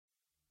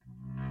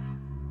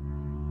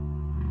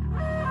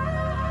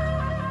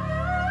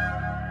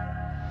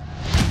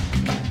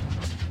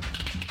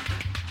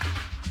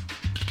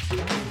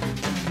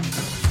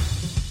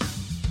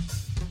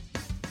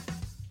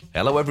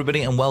Hello,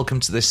 everybody, and welcome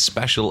to this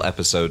special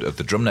episode of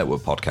the Drum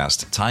Network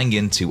podcast, tying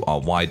into our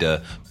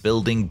wider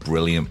Building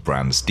Brilliant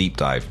Brands deep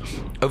dive.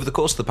 Over the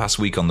course of the past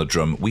week on The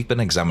Drum, we've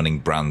been examining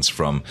brands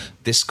from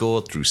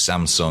Discord through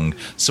Samsung,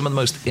 some of the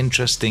most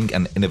interesting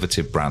and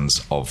innovative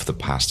brands of the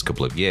past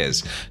couple of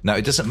years. Now,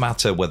 it doesn't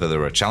matter whether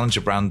they're a challenger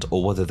brand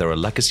or whether they're a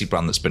legacy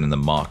brand that's been in the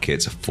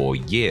market for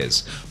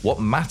years. What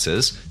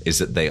matters is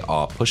that they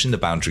are pushing the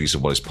boundaries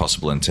of what is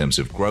possible in terms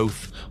of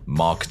growth,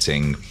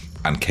 marketing,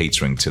 and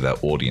catering to their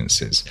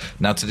audiences.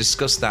 Now, to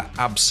discuss that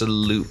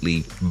absolutely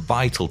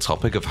vital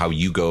topic of how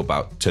you go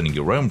about turning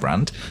your own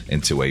brand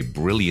into a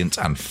brilliant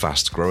and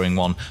fast-growing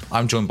one,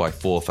 I'm joined by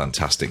four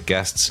fantastic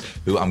guests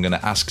who I'm going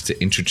to ask to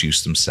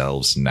introduce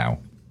themselves now.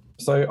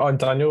 So I'm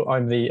Daniel.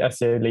 I'm the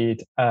SEO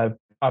lead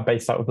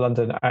based out of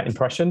London at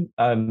Impression.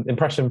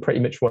 Impression pretty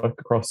much work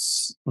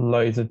across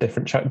loads of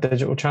different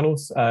digital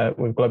channels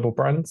with global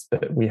brands,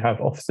 but we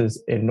have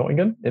offices in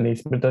Nottingham, in the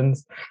East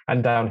Midlands,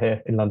 and down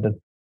here in London.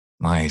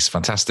 Nice,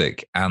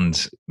 fantastic.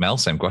 And Mel,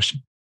 same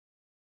question.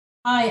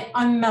 Hi,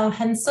 I'm Mel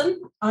Henson.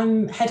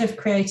 I'm head of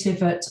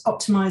creative at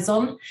Optimize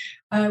On.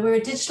 We're a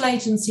digital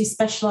agency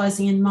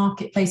specialising in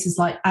marketplaces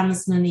like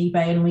Amazon and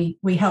eBay, and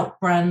we help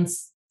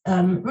brands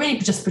really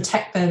just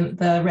protect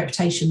their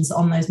reputations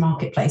on those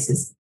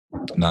marketplaces.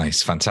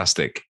 Nice,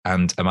 fantastic.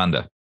 And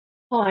Amanda?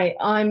 Hi,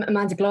 I'm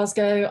Amanda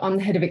Glasgow. I'm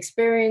the head of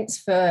experience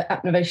for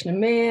Appnovation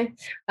and Mir.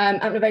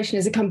 Appnovation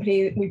is a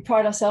company, we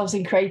pride ourselves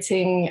in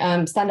creating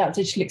standout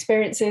digital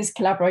experiences,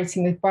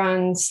 collaborating with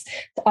brands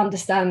to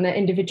understand their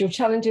individual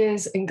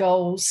challenges and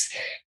goals.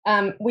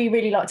 We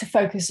really like to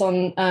focus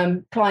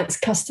on clients,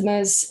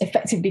 customers,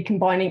 effectively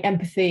combining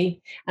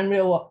empathy and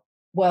real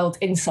world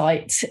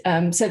insight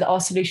so that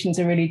our solutions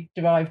are really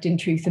derived in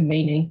truth and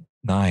meaning.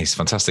 Nice,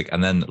 fantastic.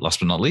 And then last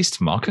but not least,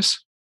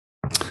 Marcus.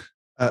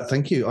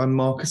 Thank you. I'm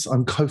Marcus.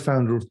 I'm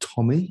co-founder of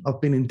Tommy.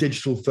 I've been in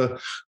digital for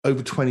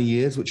over 20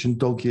 years, which in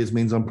dog years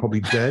means I'm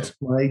probably dead.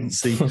 My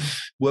agency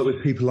work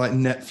with people like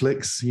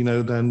Netflix,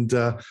 and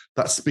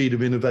that speed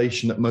of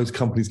innovation that most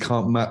companies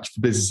can't match for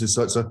businesses.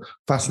 So it's a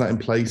fascinating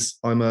place.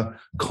 I'm a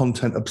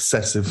content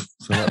obsessive.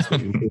 So that's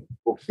what we're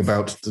talking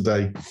about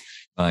today.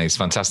 Nice,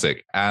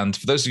 fantastic. And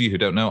for those of you who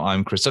don't know,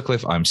 I'm Chris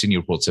Sutcliffe. I'm senior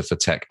reporter for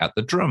tech at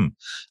The Drum.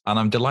 And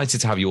I'm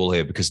delighted to have you all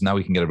here because now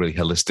we can get a really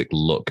holistic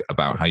look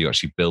about how you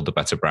actually build a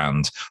better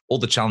brand, all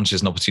the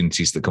challenges and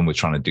opportunities that come with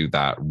trying to do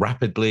that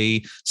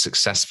rapidly,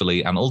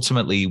 successfully, and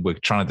ultimately we're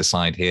trying to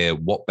decide here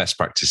what best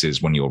practice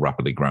is when you're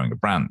rapidly growing a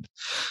brand.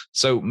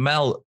 So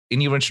Mel,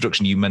 in your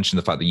introduction, you mentioned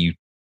the fact that you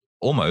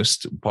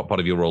almost part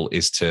of your role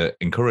is to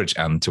encourage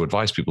and to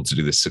advise people to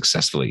do this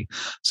successfully.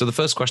 So the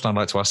first question I'd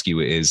like to ask you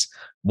is,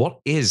 what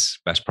is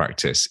best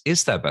practice?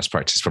 Is there best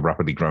practice for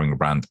rapidly growing a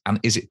brand? And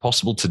is it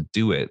possible to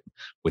do it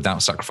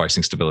without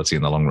sacrificing stability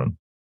in the long run?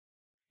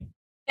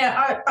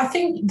 Yeah, I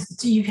think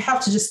you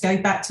have to just go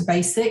back to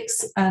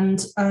basics.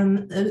 And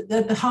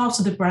at the heart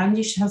of the brand,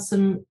 you should have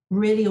some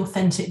really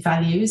authentic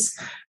values.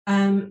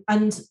 And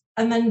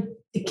then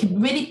it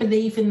can really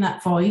believe in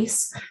that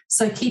voice.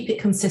 So keep it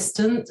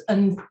consistent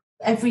and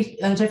at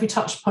every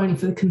touch point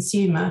for the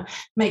consumer,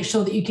 make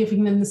sure that you're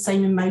giving them the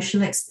same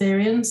emotional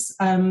experience,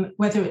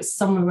 whether it's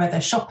somewhere where they're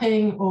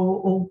shopping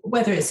or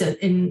whether it's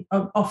in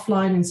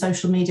offline in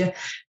social media.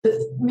 But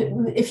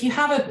if you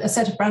have a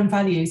set of brand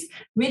values,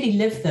 really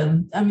live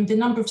them. I mean, the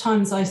number of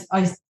times I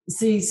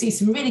see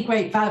some really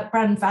great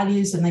brand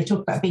values and they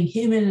talk about being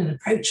human and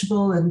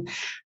approachable and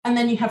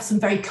then you have some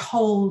very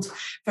cold,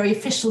 very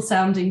official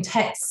sounding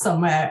text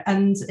somewhere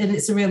and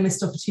it's a real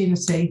missed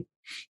opportunity.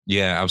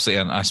 Yeah,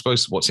 absolutely. And I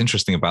suppose what's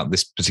interesting about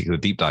this particular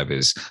deep dive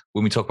is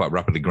when we talk about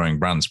rapidly growing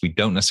brands, we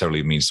don't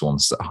necessarily mean the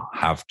ones that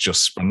have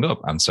just sprung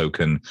up and so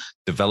can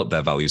develop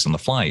their values on the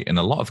fly. In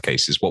a lot of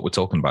cases, what we're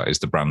talking about is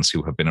the brands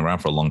who have been around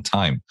for a long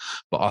time,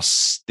 but are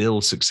still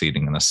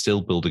succeeding and are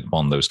still building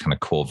upon those kind of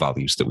core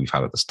values that we've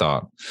had at the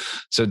start.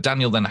 So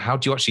Daniel, then how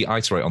do you actually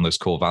iterate on those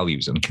core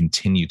values and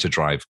continue to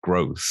drive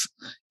growth,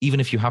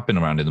 even if you have been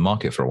around in the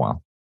market for a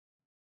while?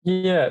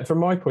 Yeah, from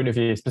my point of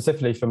view,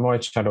 specifically for my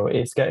channel,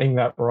 it's getting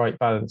that right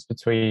balance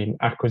between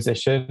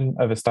acquisition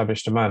of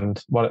established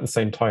demand while at the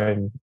same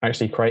time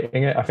actually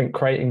creating it. I think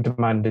creating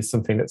demand is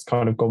something that's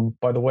kind of gone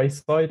by the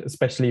wayside,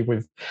 especially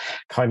with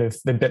kind of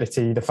the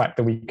ability, the fact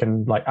that we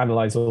can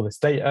analyze all this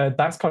data.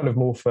 That's kind of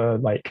more for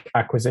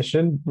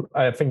acquisition.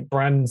 I think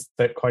brands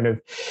that kind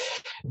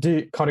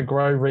of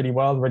grow really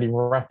well, really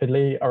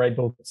rapidly are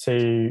able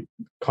to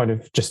kind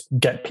of just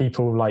get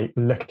people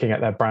looking at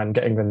their brand,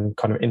 getting them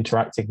kind of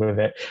interacting with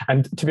it.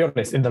 And to be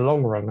honest, in the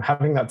long run,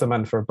 having that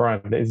demand for a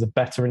brand is a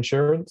better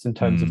insurance in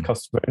terms of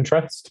customer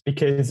interest,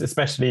 because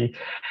especially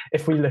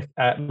if we look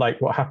at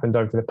what happened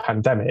over the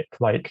pandemic,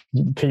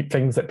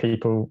 things that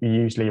people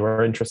usually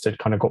were interested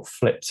kind of got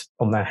flipped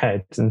on their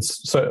heads. And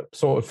so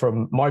sort of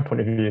from my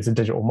point of view as a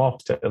digital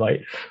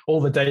marketer,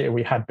 all the data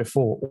we had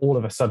before all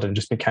of a sudden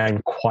just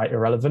became quite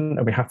irrelevant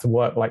and we had to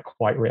work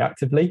quite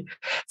reactively.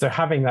 So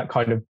having that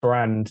kind of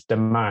brand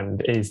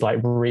demand is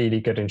really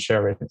good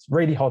insurance. It's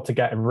really hard to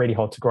get and really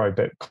hard to grow,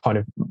 but kind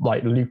of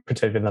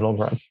lucrative in the long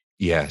run.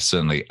 Yeah,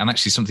 certainly. And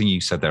actually something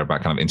you said there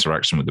about kind of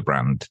interaction with the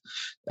brand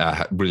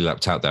really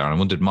leapt out there. And I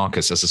wondered,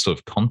 Marcus, as a sort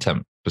of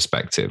content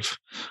perspective,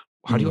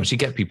 how do you actually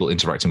get people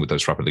interacting with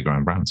those rapidly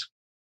growing brands?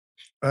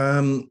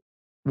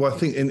 Well, I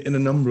think in a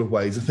number of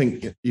ways. I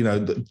think,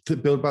 to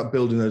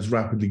building those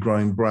rapidly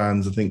growing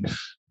brands, I think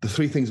the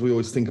three things we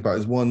always think about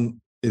is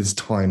one is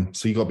time.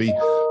 So you got to be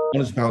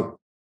honest about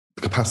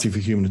the capacity for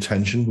human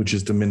attention, which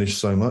has diminished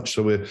so much.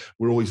 So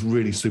we're always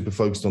really super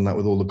focused on that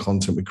with all the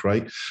content we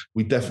create.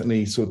 We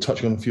definitely, sort of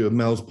touching on a few of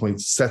Mel's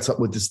points, set up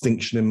with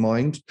distinction in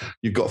mind.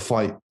 You've got to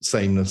fight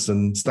sameness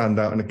and stand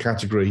out in a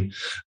category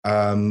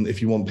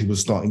if you want people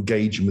to start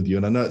engaging with you.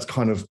 And I know it's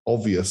kind of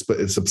obvious, but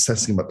it's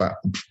obsessing about that,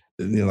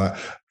 that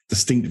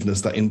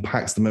distinctiveness that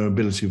impacts the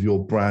memorability of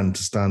your brand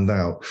to stand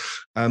out.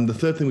 And the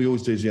third thing we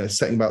always do is,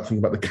 thinking about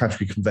the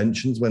category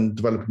conventions when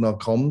developing our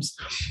comms.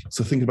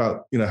 So think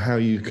about, how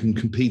you can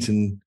compete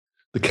in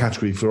the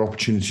category for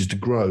opportunities to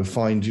grow,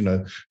 find,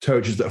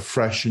 territories that are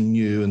fresh and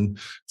new, and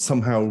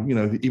somehow,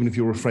 even if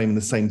you're reframing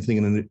the same thing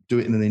and do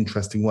it in an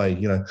interesting way,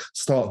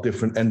 start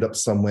different, end up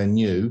somewhere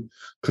new,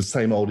 because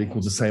same old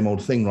equals the same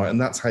old thing, right? And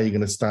that's how you're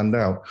going to stand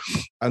out.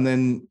 And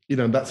then,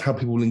 that's how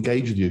people will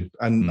engage with you.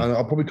 And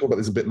I'll probably talk about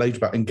this a bit later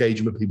about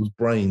engaging with people's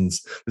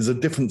brains. There's a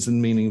difference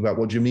in meaning about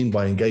what do you mean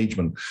by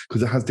engagement,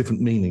 because it has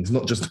different meanings,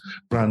 not just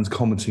brands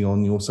commenting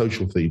on your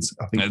social feeds.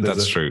 I think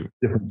that's true.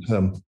 Different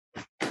term.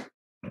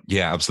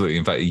 Yeah, absolutely.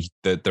 In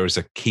fact, there is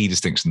a key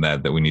distinction there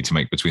that we need to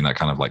make between that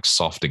kind of like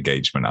soft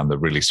engagement and the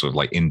really sort of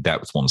like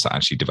in-depth ones that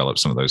actually develop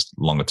some of those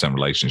longer term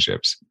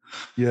relationships.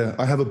 Yeah,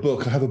 I have a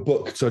book. I have a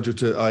book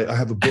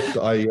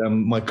that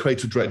my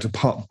creative director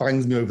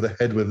bangs me over the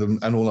head with,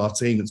 and all our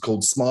team. It's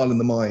called Smile in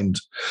the Mind.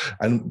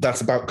 And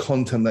that's about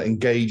content that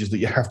engages, that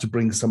you have to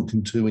bring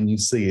something to when you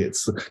see it.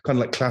 It's kind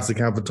of like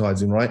classic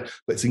advertising, right?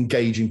 But it's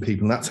engaging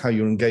people. And that's how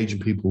you're engaging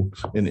people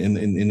in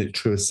its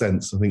truest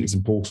sense. I think it's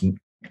important.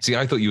 See,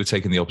 I thought you were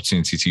taking the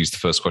opportunity to use the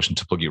first question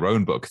to plug your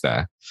own book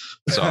there.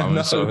 So I'm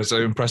No.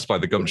 so impressed by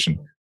the gumption.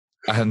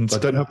 And I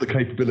don't have the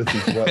capability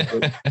to write a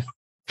book.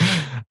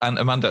 And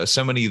Amanda,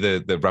 so many of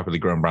the rapidly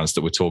growing brands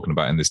that we're talking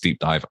about in this deep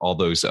dive are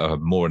those that are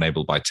more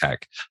enabled by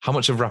tech. How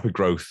much of rapid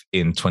growth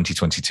in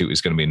 2022 is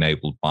going to be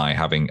enabled by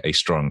having a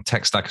strong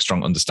tech stack, a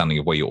strong understanding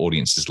of where your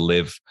audiences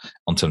live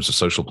on terms of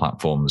social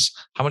platforms?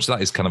 How much of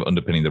that is kind of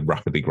underpinning the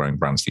rapidly growing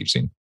brands that you've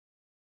seen?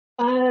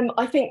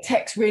 I think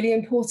tech's really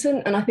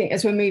important. And I think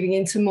as we're moving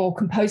into more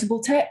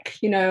composable tech,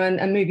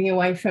 and moving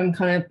away from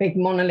kind of big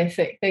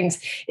monolithic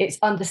things, it's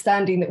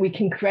understanding that we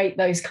can create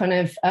those kind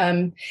of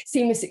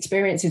seamless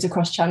experiences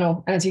across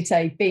channel. And as you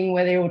say, being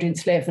where the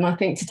audience live. And I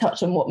think to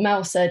touch on what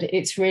Mel said,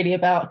 it's really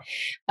about,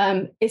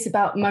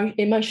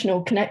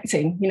 emotional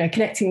connecting,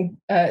 connecting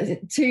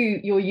to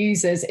your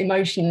users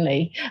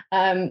emotionally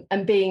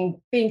and being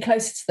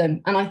closer to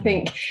them. And I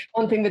think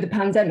one thing with the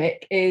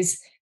pandemic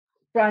is,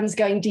 brands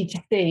going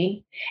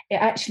D2C, it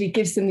actually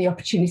gives them the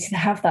opportunity to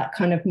have that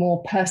kind of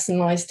more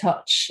personalized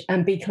touch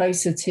and be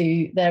closer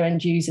to their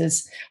end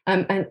users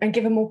and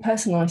give a more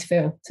personalized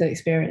feel to the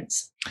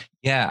experience.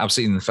 Yeah,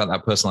 absolutely. In fact,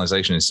 that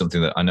personalization is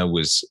something that I know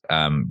was,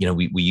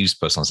 we use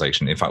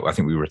personalization. In fact, I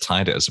think we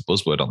retired it as a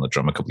buzzword on the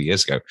drum a couple of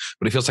years ago,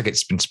 but it feels like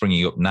it's been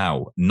springing up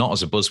now, not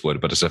as a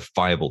buzzword, but as a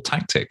viable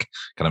tactic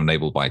kind of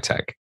enabled by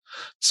tech.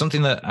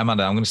 Something that,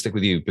 Amanda, I'm going to stick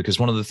with you, because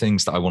one of the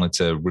things that I wanted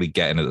to really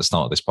get in at the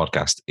start of this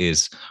podcast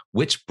is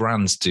which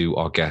brands do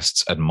our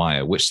guests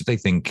admire? Which do they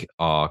think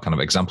are kind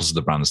of examples of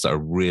the brands that are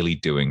really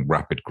doing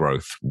rapid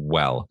growth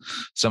well?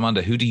 So,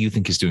 Amanda, who do you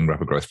think is doing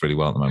rapid growth really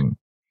well at the moment?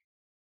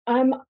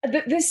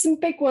 There's some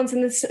big ones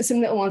and there's some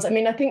little ones. I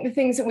mean, I think the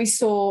things that we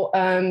saw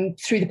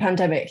through the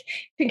pandemic,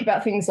 think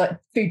about things like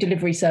food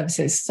delivery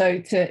services. So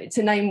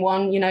to name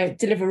one,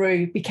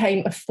 Deliveroo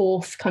became a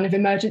fourth kind of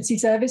emergency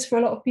service for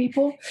a lot of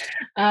people.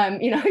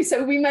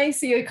 So we may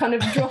see a kind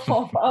of drop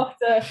off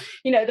after,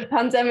 the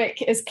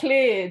pandemic is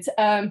cleared,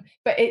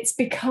 but it's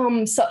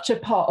become such a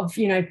part of,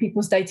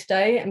 people's day to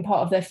day and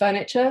part of their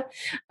furniture.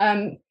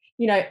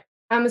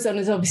 Amazon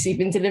has obviously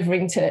been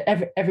delivering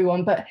to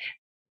everyone, but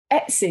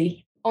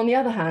Etsy, on the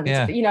other hand,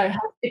 has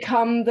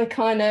become the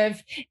kind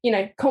of,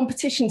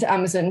 competition to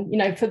Amazon,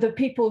 for the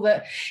people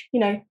that,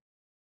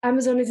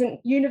 Amazon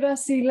isn't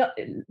universally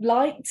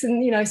liked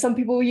and, some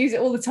people will use it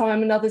all the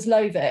time and others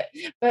loathe it.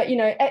 But,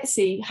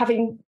 Etsy,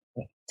 having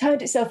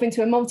turned itself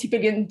into a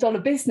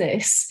multi-billion-dollar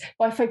business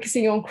by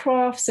focusing on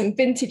crafts and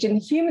vintage and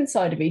the human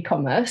side of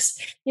e-commerce,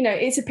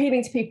 it's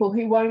appealing to people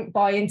who won't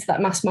buy into that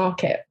mass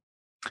market.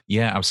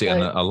 Yeah,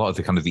 absolutely. And a lot of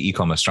the kind of the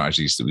e-commerce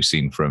strategies that we've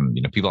seen from,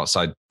 people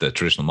outside the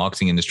traditional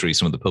marketing industry,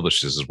 some of the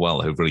publishers as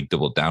well, who've really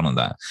doubled down on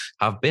that,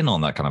 have been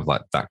on that kind of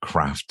like that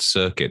craft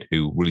circuit,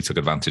 who really took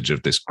advantage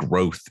of this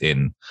growth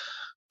in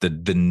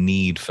the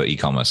need for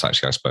e-commerce,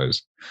 actually, I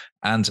suppose.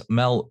 And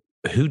Mel,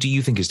 who do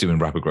you think is doing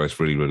rapid growth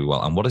really, really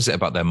well? And what is it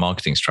about their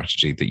marketing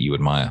strategy that you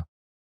admire?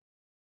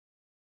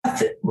 I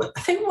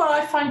think what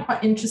I find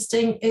quite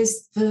interesting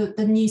is the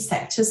new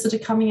sectors that are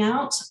coming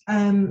out.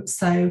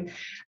 So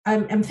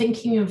I'm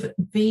thinking of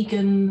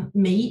vegan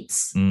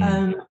meats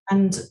and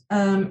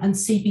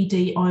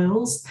CBD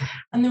oils.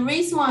 And the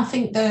reason why I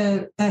think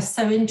they're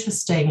so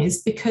interesting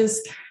is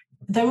because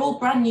they're all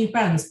brand new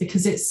brands,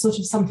 because it's sort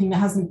of something that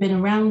hasn't been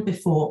around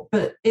before.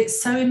 But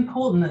it's so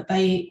important that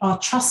they are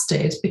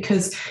trusted,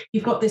 because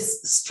you've got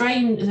this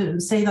strain,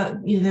 say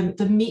that,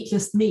 the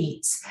meatless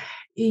meats.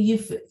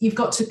 You've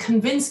got to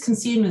convince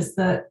consumers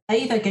that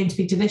A, they're going to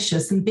be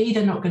delicious, and B,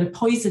 they're not going to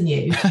poison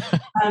you.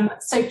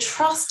 So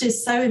trust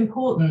is so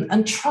important,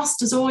 and trust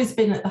has always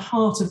been at the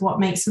heart of what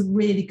makes a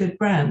really good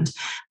brand.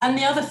 And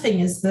the other thing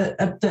is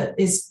that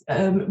is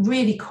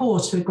really core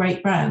to a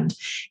great brand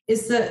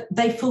is that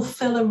they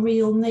fulfill a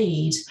real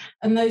need.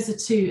 And those are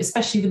two,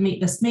 especially the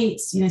meatless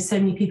meats. So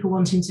many people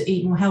wanting to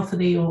eat more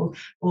healthily or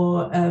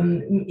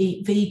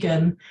eat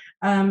vegan.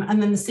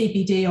 And then the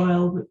CBD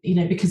oil,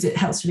 because it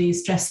helps relieve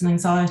stress and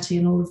anxiety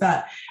and all of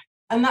that.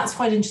 And that's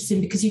quite interesting,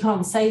 because you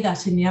can't say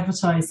that in the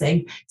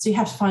advertising. So you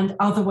have to find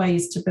other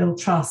ways to build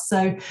trust.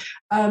 So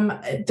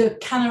the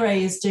Canare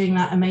is doing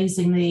that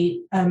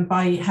amazingly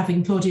by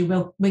having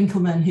Claudia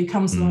Winkleman, who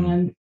comes along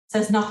and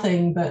says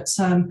nothing, but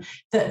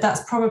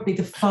that's probably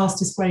the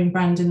fastest growing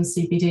brand in the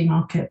CBD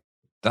market.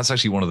 That's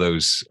actually one of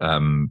those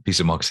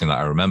pieces of marketing that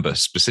I remember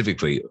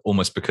specifically,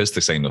 almost because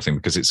they say nothing,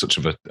 because it's such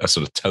of a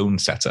sort of tone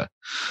setter.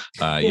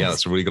 Yes. Yeah,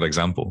 that's a really good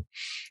example.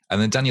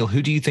 And then, Daniel,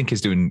 who do you think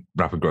is doing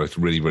rapid growth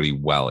really, really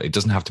well? It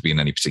doesn't have to be in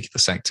any particular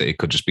sector. It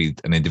could just be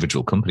an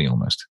individual company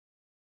almost.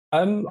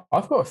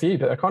 I've got a few,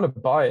 but they're kind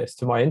of biased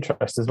to my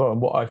interest as well,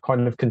 and what I've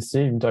kind of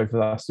consumed over the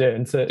last year.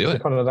 And to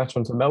kind of latch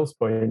on to Mel's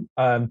point,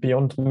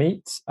 Beyond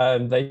Meat,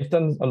 they've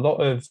done a lot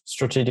of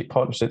strategic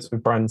partnerships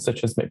with brands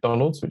such as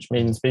McDonald's, which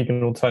means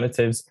vegan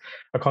alternatives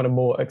are kind of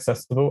more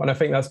accessible. And I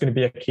think that's going to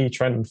be a key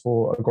trend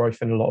for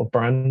growth in a lot of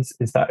brands,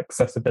 is that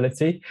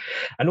accessibility.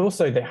 And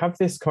also they have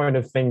this kind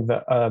of thing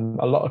that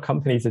a lot of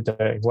companies are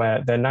doing,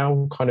 where they're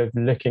now kind of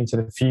looking to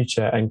the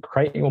future and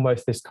creating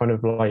almost this kind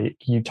of like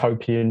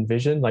utopian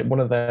vision. Like one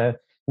of their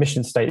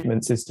mission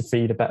statements is to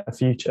feed a better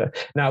future.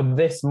 Now,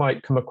 this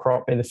might come a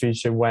crop in the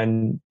future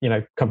when,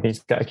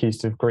 companies get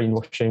accused of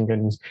greenwashing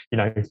and,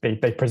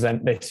 they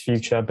present this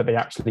future, but they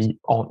actually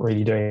aren't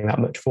really doing that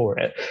much for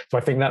it. So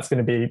I think that's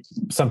going to be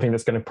something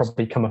that's going to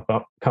probably come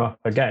up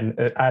again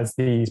as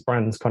these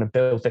brands kind of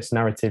build this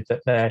narrative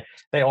that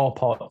they are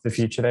part of the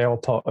future. They are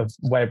part of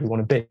where we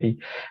want to be.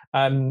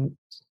 And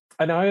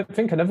I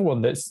think another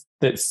one that's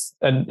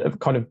a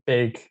kind of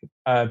big,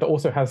 but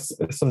also has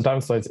some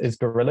downsides, is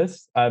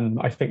Gorillas.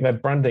 I think their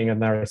branding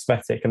and their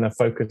aesthetic and their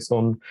focus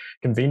on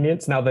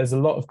convenience. Now, there's a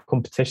lot of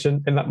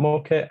competition in that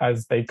market,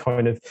 as they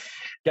kind of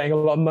getting a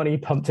lot of money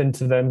pumped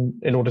into them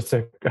in order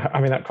to,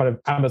 that kind of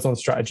Amazon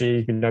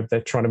strategy.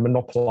 They're trying to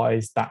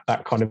monopolize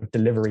that kind of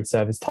delivery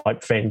service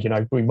type thing.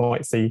 We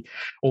might see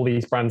all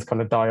these brands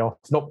kind of die off,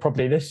 not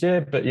probably this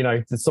year, but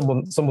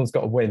someone's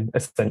got to win,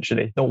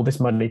 essentially. All this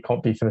money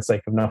can't be for the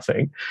sake of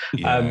nothing.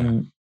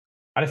 Yeah.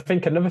 And I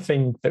think another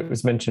thing that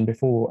was mentioned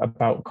before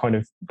about kind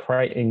of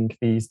creating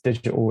these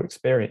digital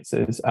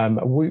experiences,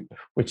 Whoop,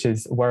 which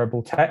is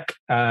wearable tech,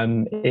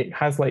 it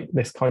has like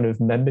this kind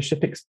of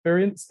membership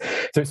experience.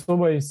 So it's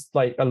almost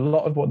like a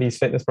lot of what these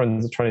fitness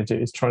brands are trying to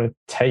do is trying to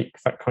take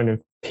that kind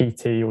of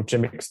PT or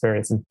gym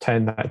experience and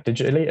turn that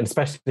digitally. And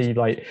especially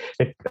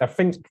I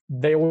think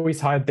they always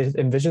had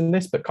envisioned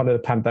this, but kind of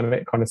the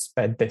pandemic kind of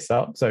sped this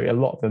up. So a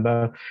lot of them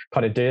are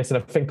kind of do this. And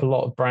I think a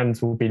lot of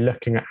brands will be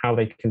looking at how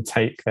they can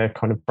take their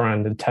kind of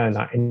brand and turn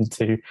that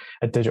into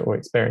a digital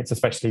experience,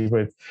 especially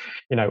with,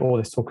 all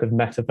this talk of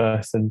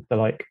metaverse and the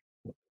like.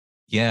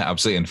 Yeah,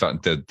 absolutely. In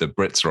fact, the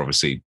Brits are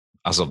obviously,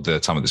 as of the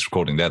time of this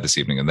recording, there this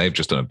evening, and they've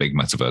just done a big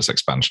metaverse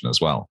expansion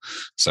as well.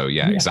 So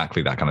yeah,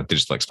 exactly, that kind of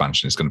digital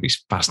expansion is going to be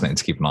fascinating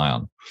to keep an eye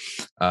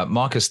on.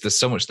 Marcus, there's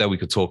so much there we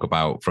could talk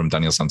about from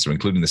Daniel's answer,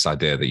 including this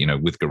idea that,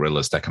 with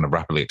Gorillas, they're kind of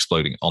rapidly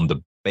exploding on the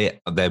bet.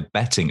 They're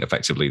betting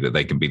effectively that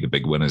they can be the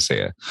big winners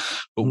here.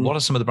 But what are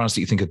some of the brands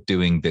that you think are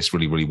doing this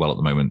really, really well at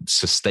the moment,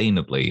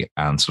 sustainably,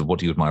 and sort of what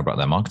do you admire about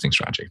their marketing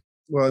strategy?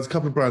 Well, there's a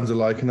couple of brands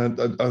alike, and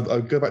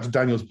I'll go back to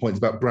Daniel's points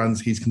about brands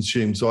he's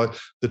consumed. So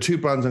the two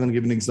brands I'm going to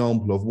give an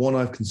example of, one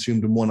I've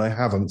consumed and one I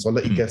haven't. So I'll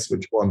let you guess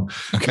which one.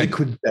 Okay.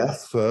 Liquid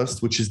Death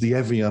first, which is the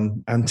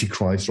Evian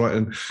Antichrist, right?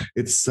 And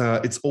it's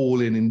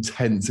all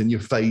intense, in your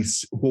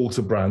face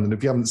water brand. And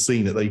if you haven't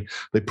seen it,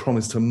 they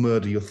promise to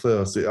murder your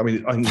thirst. I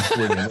think it's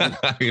brilliant.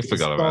 You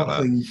forgot about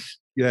that.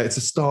 Yeah, it's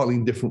a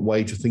startling different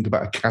way to think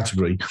about a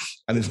category,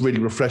 and it's really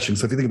refreshing.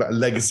 So if you think about a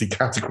legacy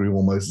category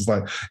almost,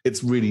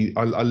 it's really,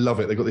 I love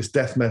it. They've got this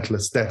death metal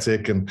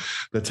aesthetic, and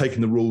they're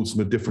taking the rules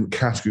from a different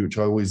category, which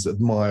I always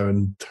admire,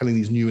 and telling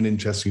these new and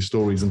interesting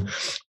stories. And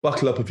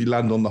buckle up if you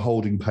land on the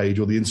holding page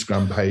or the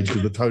Instagram page,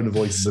 because the tone of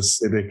voice is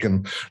acidic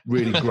and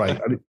really great.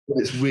 And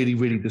it's really,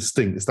 really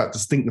distinct. It's that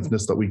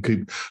distinctiveness that we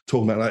keep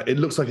talking about. It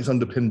looks like it's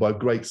underpinned by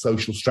great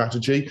social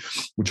strategy,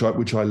 which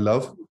I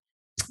love.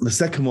 The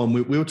second one,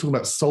 we were talking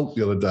about salt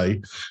the other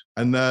day,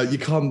 and you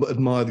can't but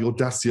admire the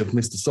audacity of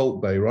Mr.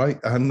 Salt Bay, right?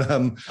 And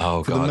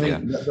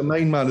the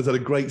main man has had a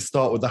great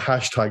start with the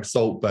hashtag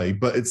Salt Bay,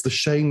 but it's the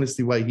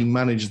shamelessly way he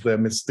managed their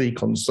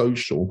mystique on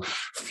social,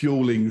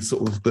 fueling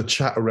sort of the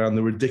chat around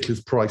the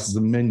ridiculous prices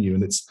and menu.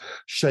 And it's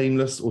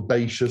shameless,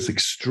 audacious,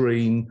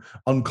 extreme,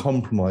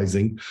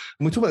 uncompromising.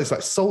 And we talk about this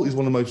like salt is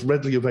one of the most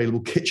readily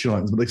available kitchen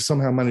items, but they've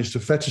somehow managed to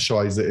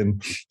fetishize it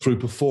through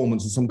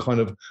performance and some kind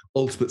of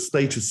ultimate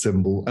status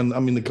symbol. And I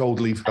mean, the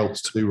gold leaf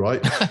helps too,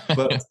 right?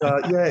 But it's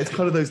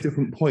kind of those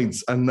different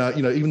points. And,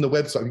 even the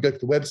website, if you go to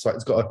the website,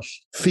 it's got a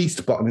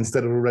feast button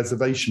instead of a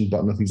reservation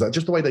button and things like that.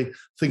 Just the way they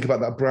think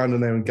about that brand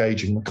and they're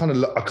engaging. I kind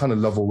of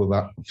love all of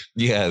that.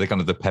 Yeah, the kind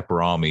of the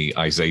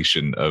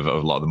pepperami-ization of a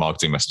lot of the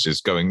marketing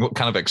messages going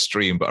kind of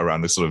extreme, but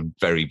around this sort of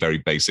very, very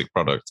basic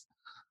product.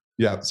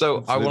 Yeah. So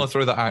absolutely. I want to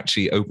throw that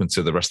actually open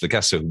to the rest of the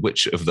guests. So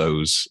which of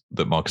those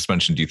that Marcus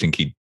mentioned do you think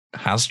he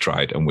has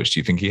tried and which do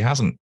you think he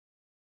hasn't?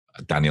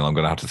 Daniel, I'm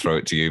going to have to throw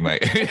it to you, mate.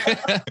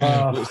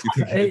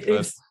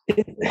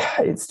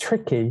 It's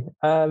tricky.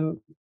 I'm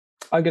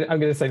going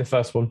to say the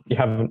first one. You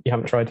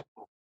haven't tried.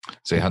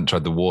 So you hadn't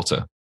tried the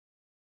water.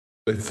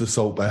 It's the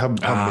Salt Bay. I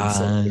haven't been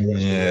salty.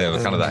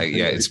 Yeah, kind of that.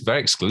 Yeah, it's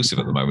very exclusive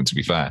at the moment, to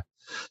be fair.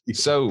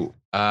 So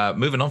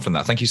moving on from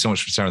that, thank you so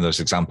much for sharing those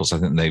examples. I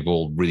think they've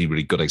all really,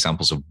 really good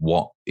examples of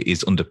what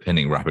is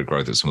underpinning rapid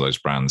growth at some of those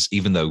brands,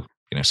 even though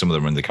some of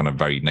them are in the kind of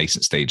very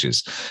nascent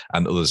stages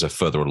and others are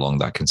further along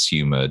that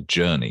consumer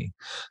journey.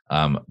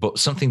 But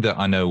something that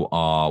I know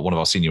one of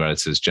our senior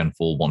editors, Jen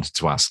Fall, wanted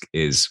to ask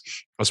is,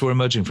 as we're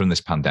emerging from this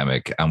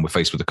pandemic and we're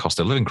faced with a cost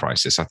of living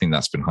crisis, I think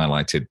that's been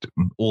highlighted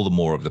all the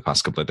more over the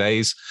past couple of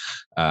days.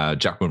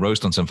 Jack Monroe's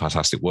done some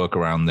fantastic work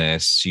around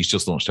this. She's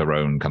just launched her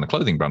own kind of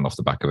clothing brand off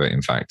the back of it,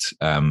 in fact.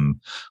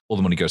 All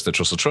the money goes to the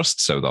Trussell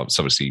Trust, so that's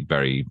obviously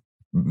very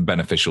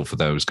beneficial for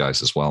those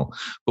guys as well.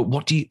 But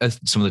what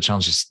some of the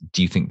challenges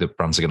do you think that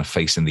brands are going to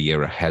face in the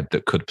year ahead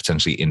that could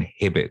potentially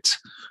inhibit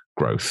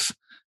growth?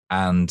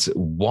 And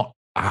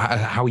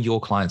how are your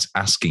clients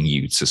asking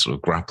you to sort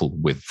of grapple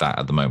with that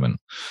at the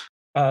moment?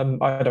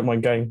 I don't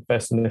mind going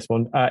first in this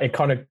one. It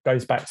kind of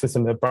goes back to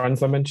some of the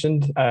brands I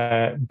mentioned,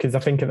 because I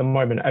think at the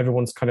moment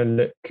everyone's kind of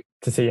look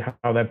to see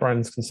how their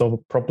brands can solve a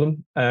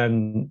problem.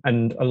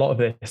 And a lot of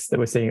this that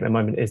we're seeing at the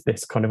moment is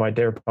this kind of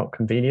idea about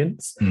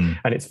convenience,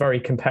 and it's very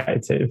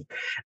competitive.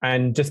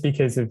 And just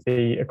because of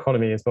the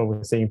economy as well,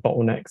 we're seeing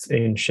bottlenecks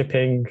in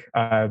shipping,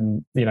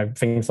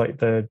 things like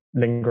the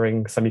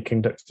lingering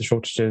semiconductor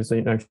shortages,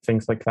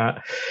 things like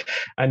that.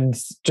 And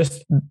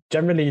just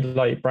generally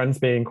like brands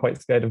being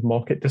quite scared of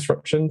market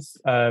disruptions.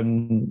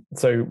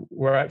 So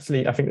I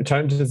think the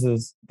challenges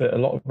is that a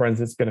lot of brands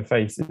is going to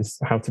face is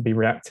how to be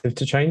reactive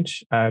to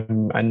change.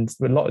 And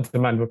a lot of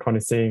demand we're kind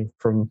of seeing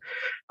from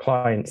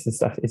clients and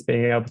stuff is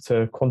being able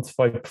to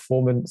quantify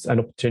performance and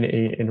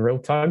opportunity in real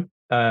time.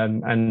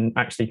 And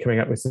actually coming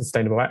up with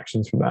sustainable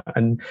actions from that.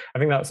 And I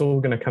think that's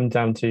all going to come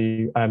down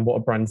to what a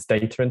brand's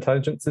data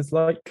intelligence is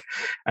like,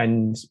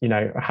 and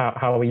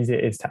how easy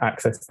it is to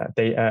access that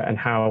data, and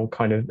how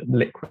kind of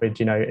liquid,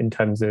 in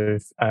terms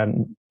of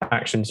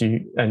actions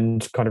you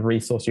and kind of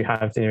resource you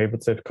have to be able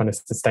to kind of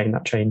sustain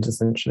that change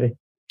essentially.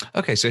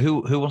 Okay, so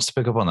who wants to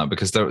pick up on that?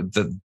 Because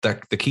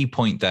the key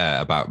point there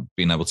about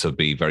being able to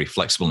be very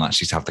flexible and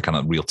actually to have the kind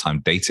of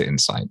real-time data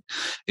insight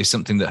is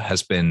something that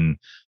has been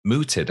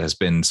mooted, has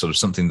been sort of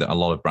something that a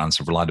lot of brands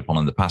have relied upon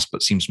in the past,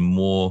 but seems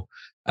more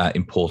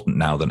important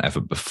now than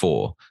ever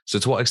before. So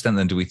to what extent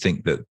then do we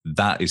think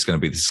that is going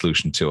to be the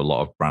solution to a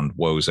lot of brand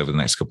woes over the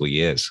next couple of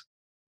years?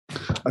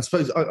 I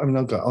suppose,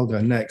 I'll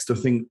go next. I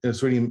think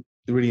it's really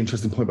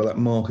interesting point about that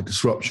market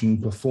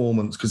disruption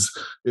performance, because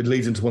it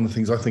leads into one of the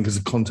things I think is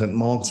a content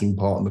marketing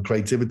part and the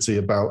creativity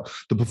about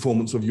the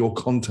performance of your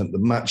content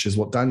that matches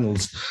what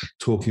Daniel's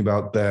talking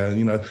about there.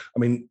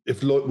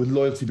 If with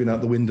loyalty being out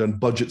the window and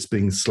budgets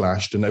being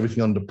slashed and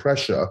everything under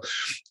pressure,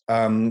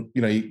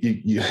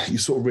 you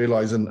sort of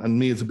realize, and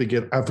me as a big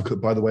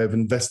advocate, by the way, of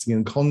investing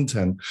in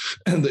content,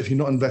 and that if you're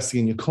not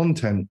investing in your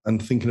content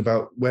and thinking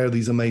about where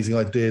these amazing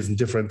ideas and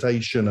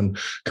differentiation and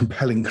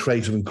compelling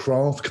creative and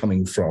craft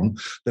coming from,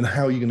 then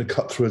how are you going to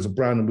cut through as a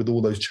brand and with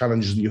all those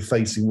challenges that you're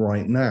facing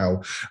right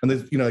now? And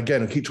there's,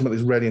 again, I keep talking about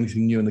there's rarely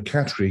anything new in the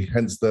category,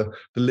 hence the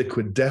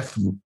liquid death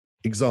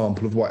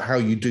example of how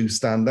you do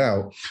stand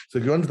out. So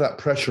if you're under that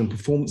pressure and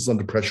performance is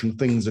under pressure and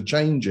things are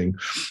changing,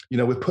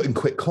 we're putting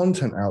quick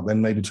content out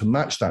then maybe to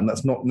match that, and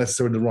that's not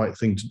necessarily the right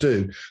thing to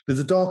do. There's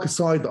a darker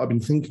side that I've been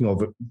thinking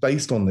of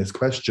based on this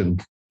question,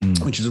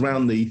 which is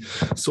around the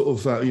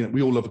sort of,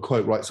 we all love a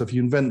quote, right? So if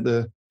you invent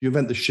the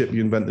ship,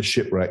 you invent the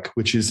shipwreck,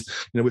 which is,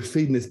 we're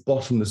feeding this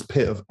bottomless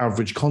pit of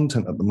average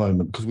content at the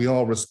moment because we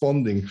are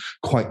responding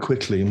quite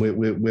quickly, and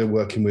we're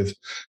working with,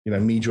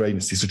 media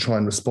agencies to try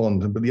and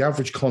respond. But the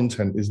average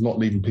content is not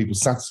leaving people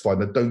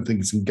satisfied. I don't think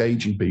it's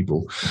engaging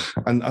people.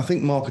 And I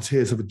think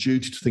marketeers have a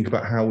duty to think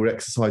about how we're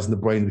exercising the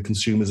brain of the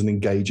consumers and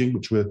engaging,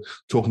 which we're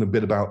talking a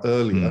bit about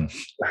earlier,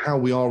 how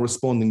we are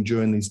responding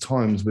during these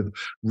times with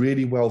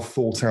really well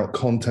thought out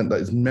content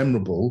that is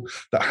memorable,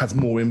 that has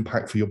more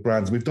impact for your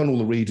brands. We've done all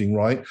the reading,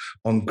 right? right?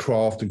 On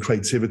craft and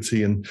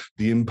creativity and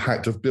the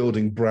impact of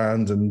building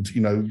brand and,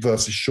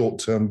 versus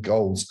short-term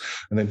goals.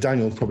 And then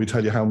Daniel will probably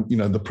tell you how,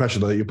 the pressure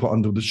that you put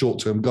under the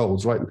short-term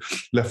goals, right?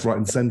 Left, right,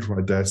 and center,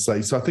 I dare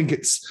say. So I think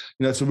it's,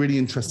 it's a really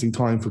interesting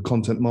time for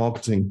content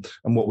marketing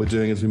and what we're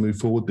doing as we move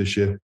forward this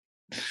year.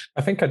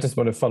 I think I just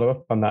want to follow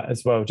up on that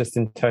as well, just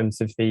in terms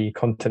of the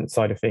content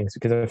side of things,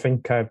 because I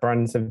think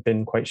brands have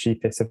been quite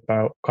sheepish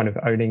about kind of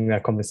owning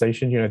their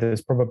conversation.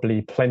 There's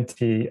probably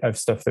plenty of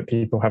stuff that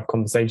people have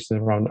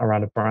conversations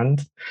around a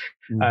brand,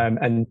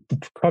 and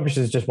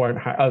publishers just won't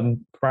have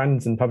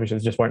brands and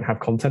publishers just won't have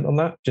content on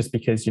that, just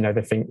because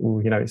they think,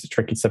 it's a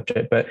tricky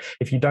subject. But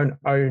if you don't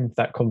own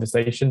that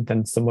conversation,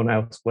 then someone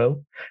else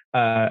will,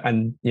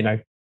 and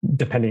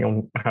depending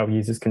on how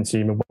users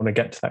consume and want to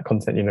get to that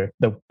content,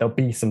 there'll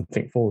be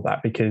something for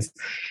that, because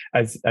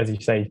as you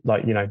say,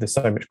 there's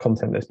so much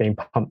content that's being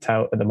pumped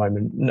out at the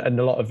moment, and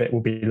a lot of it will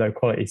be low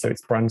quality. So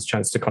it's brands'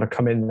 chance to kind of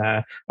come in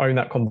there, own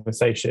that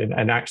conversation,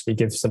 and actually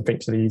give something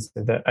to the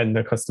user and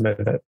the customer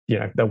that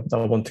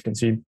they'll want to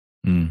consume.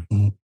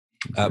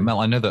 Mel,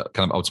 I know that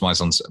kind of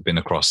Optimizon's been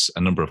across a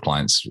number of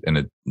clients in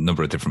a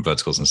number of different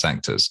verticals and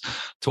sectors.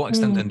 To what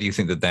extent then do you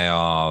think that they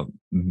are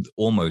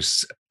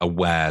almost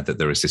aware that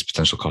there is this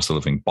potential cost of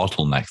living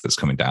bottleneck that's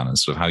coming down, and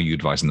sort of how are you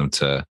advising them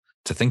to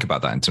think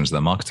about that in terms of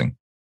their marketing?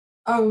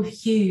 Oh,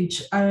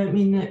 huge. I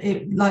mean,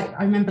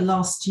 I remember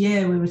last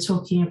year we were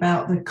talking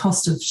about the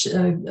cost of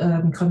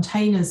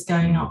containers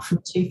going up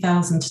from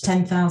 2,000 to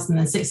 10,000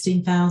 and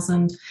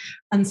 16,000.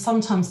 And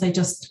sometimes they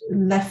just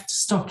left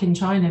stock in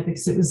China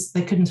because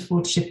they couldn't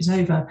afford to ship it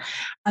over.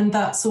 And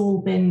that's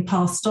all been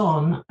passed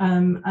on. I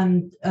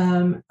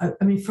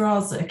mean, for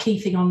us, a key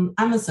thing on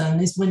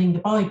Amazon is winning the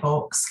buy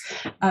box,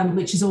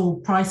 which is all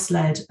price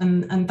led.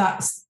 And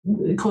that's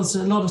caused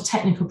a lot of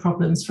technical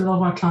problems for a lot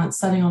of our clients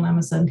selling on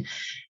Amazon.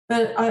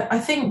 But I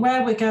think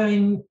where we're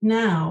going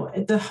now,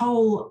 the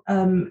whole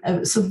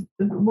sort of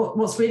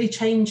what's really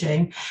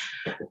changing,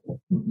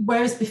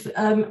 whereas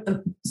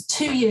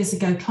 2 years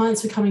ago,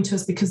 clients were coming to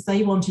us because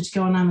they wanted to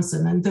go on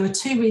Amazon. And there were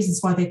two reasons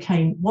why they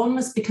came. One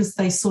was because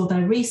they saw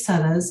their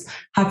resellers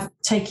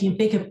taking a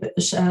bigger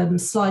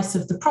slice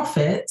of the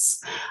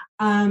profits.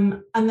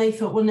 And they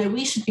thought, well, no,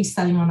 we should be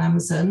selling on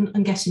Amazon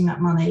and getting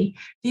that money.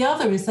 The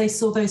other is they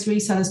saw those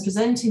resellers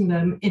presenting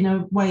them in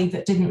a way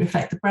that didn't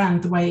reflect the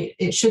brand the way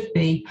it should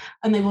be,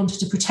 and they wanted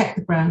to protect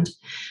the brand.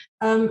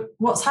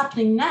 What's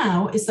happening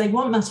now is they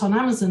want that on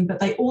Amazon, but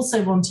they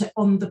also want it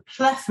on the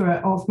plethora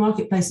of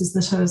marketplaces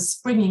that are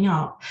springing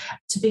up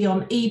to be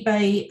on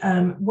eBay,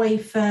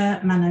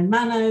 Wayfair,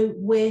 Mano,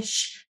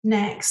 Wish,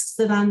 Next,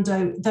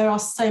 Zalando. There are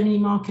so many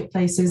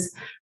marketplaces.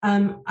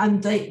 And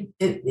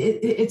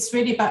it's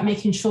really about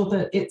making sure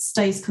that it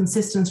stays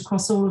consistent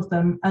across all of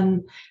them.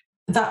 And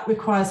that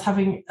requires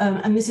having,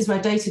 and this is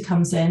where data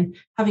comes in,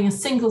 having a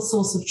single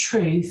source of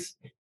truth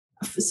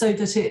so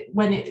that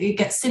when it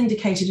gets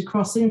syndicated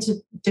across into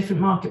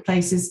different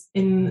marketplaces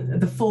in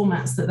the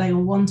formats that they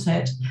all want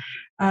it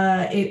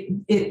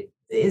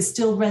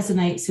still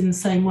resonates in the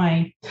same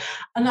way.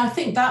 And I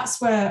think that's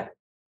where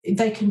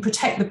they can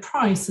protect the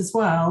price as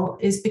well,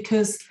 is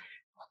because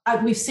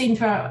we've seen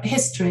throughout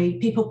history,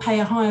 people pay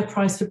a higher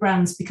price for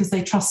brands because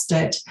they trust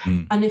it.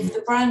 And if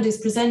the brand is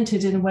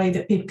presented in a way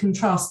that people can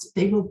trust,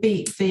 they will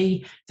beat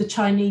the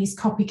Chinese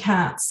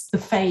copycats, the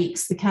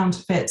fakes, the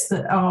counterfeits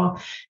that are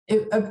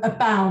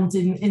abound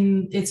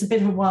in it's a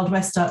bit of a Wild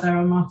West out there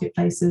on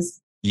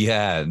marketplaces.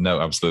 Yeah, no,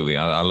 absolutely.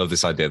 I love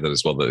this idea that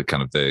as well, that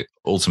kind of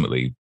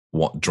ultimately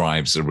what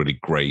drives a really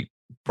great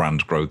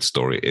brand growth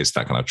story is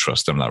that kind of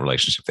trust and that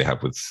relationship they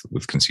have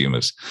with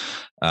consumers.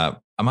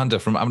 Amanda,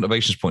 from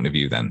Activation's point of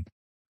view, then,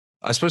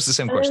 I suppose the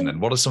same question then.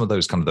 What are some of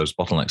those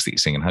bottlenecks that you're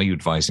seeing, and how are you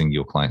advising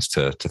your clients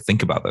to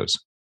think about those?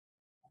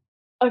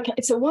 Okay,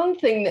 so one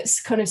thing that's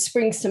kind of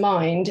springs to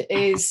mind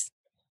is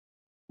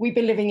we've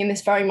been living in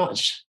this very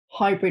much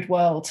hybrid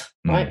world,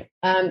 right?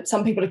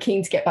 Some people are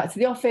keen to get back to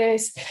the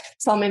office,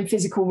 some in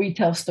physical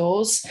retail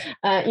stores,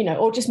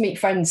 or just meet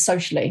friends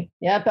socially.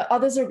 Yeah, but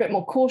others are a bit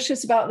more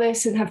cautious about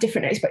this and have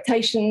different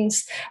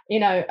expectations,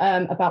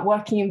 about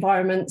working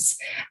environments.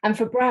 And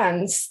for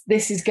brands,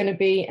 this is going to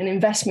be an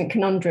investment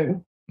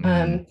conundrum.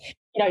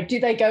 Do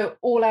they go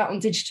all out on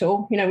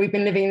digital? We've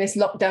been living in this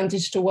lockdown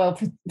digital world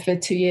for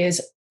 2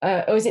 years.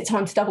 Or is it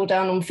time to double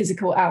down on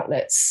physical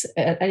outlets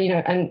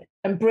and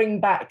bring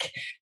back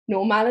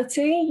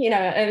normality,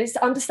 and it's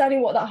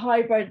understanding what that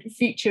hybrid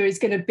future is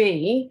going to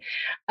be.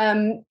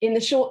 In the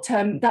short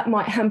term, that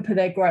might hamper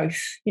their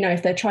growth,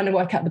 if they're trying to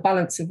work out the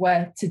balance of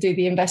where to do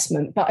the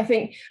investment. But I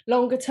think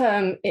longer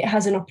term, it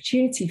has an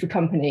opportunity for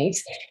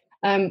companies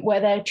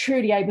where they're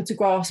truly able to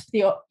grasp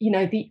the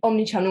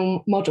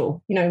omni-channel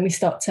model, and we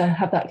start to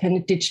have that kind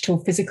of digital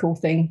physical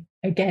thing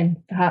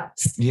again,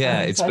 perhaps.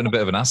 Yeah, it's been a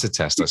bit of an acid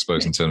test, I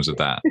suppose, in terms of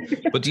that.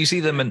 But do you see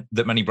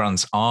that many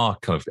brands are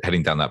kind of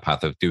heading down that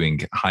path of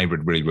doing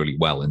hybrid really, really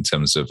well in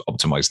terms of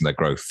optimizing their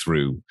growth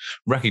through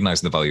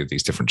recognizing the value of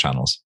these different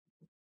channels?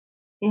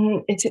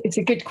 It's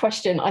a good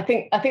question. I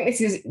think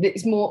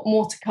it's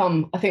more to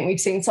come. I think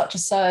we've seen such a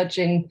surge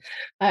in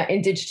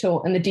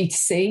digital and the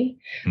D2C.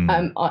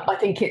 I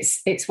think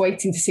it's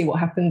waiting to see what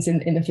happens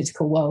in the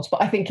physical world.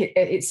 But I think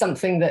it's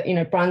something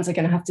that brands are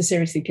going to have to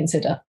seriously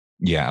consider.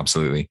 Yeah,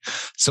 absolutely.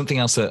 Something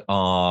else that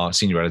our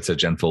senior editor,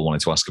 Jen Full,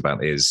 wanted to ask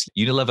about is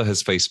Unilever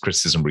has faced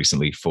criticism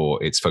recently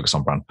for its focus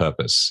on brand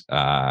purpose.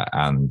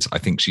 And I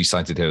think she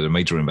cited here a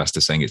major investor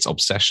saying its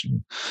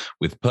obsession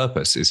with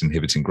purpose is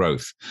inhibiting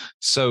growth.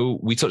 So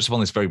we touched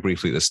upon this very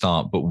briefly at the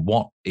start, but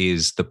what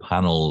is the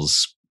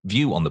panel's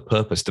view on the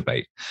purpose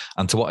debate?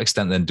 And to what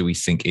extent then do we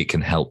think it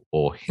can help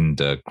or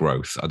hinder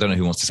growth? I don't know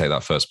who wants to say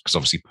that first, because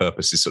obviously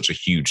purpose is such a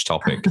huge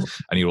topic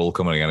and you're all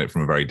coming at it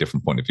from a very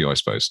different point of view, I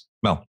suppose.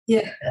 Mel.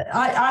 Yeah,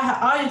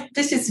 I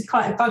this is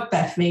quite a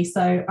bugbear for me,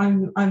 so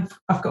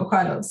I've got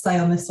quite a lot to say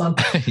on this one.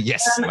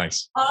 Yes,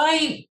 nice.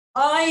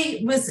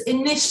 I was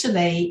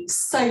initially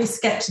so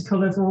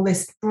skeptical of all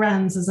this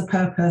brands as a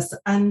purpose.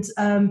 And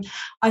I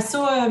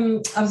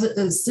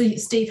was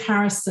Steve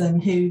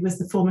Harrison, who was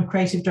the former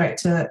creative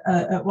director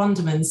at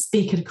Wonderman,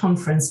 speak at a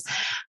conference.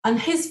 And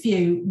his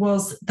view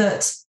was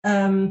that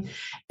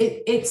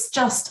it's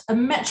just a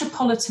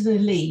metropolitan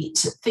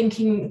elite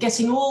thinking,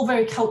 getting all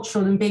very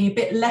cultural and being a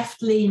bit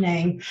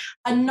left-leaning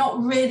and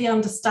not really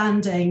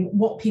understanding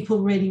what people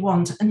really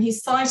want. And he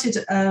cited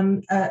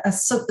a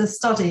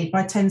study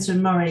by Tenzer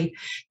and Murray,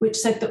 which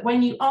said that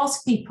when you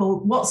ask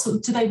people what sort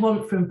of do they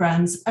want from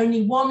brands,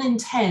 only 1 in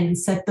 10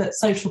 said that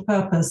social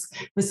purpose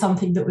was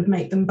something that would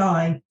make them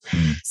buy.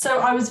 So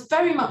I was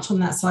very much on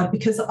that side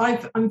because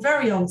I'm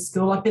very old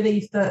school. I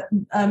believe that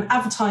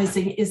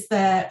advertising is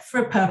there for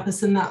a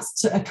purpose, and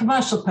that's a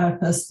commercial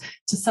purpose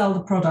to sell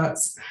the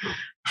products.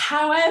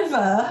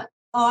 However,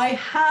 I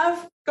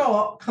have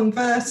got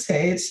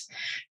converted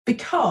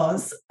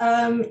because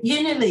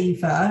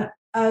Unilever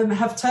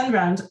have turned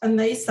around and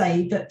they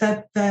say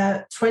that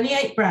there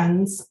 28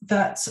 brands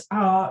that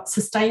are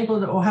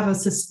sustainable or have a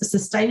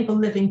sustainable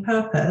living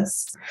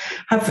purpose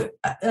have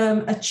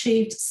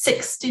achieved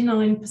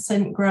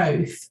 69%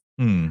 growth.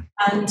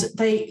 And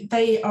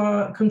they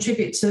are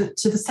contribute to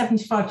the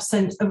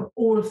 75% of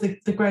all of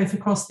the growth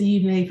across the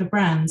Unilever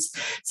brands.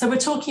 So we're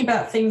talking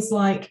about things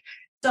like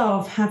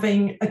Dove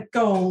having a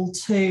goal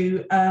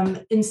to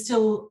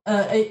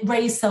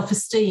raise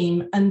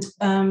self-esteem and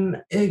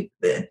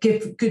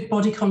give good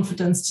body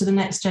confidence to the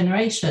next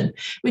generation,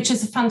 which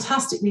is a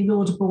fantastically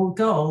laudable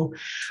goal.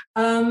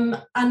 And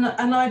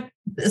I,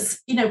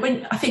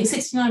 when I think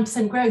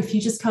 69% growth,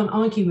 you just can't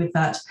argue with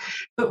that.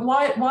 But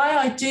why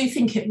I do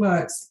think it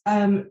works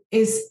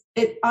is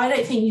I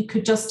don't think you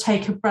could just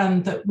take a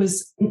brand that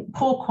was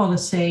poor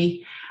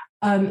quality,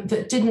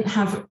 that didn't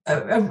have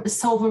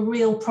solve a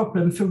real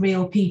problem for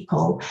real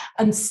people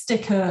and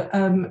stick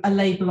a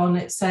label on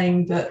it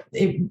saying that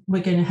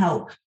we're going to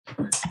help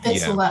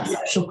this or that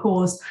social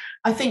cause.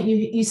 I think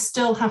you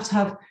still have to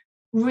have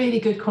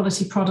really good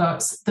quality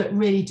products that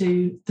really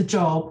do the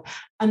job.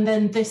 And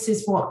then this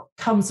is what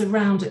comes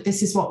around it.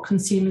 This is what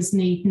consumers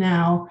need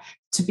now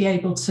to be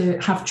able to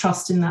have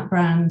trust in that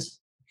brand.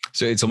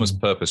 So it's almost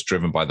purpose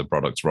driven by the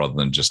products rather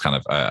than just kind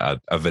of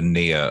a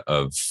veneer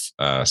of,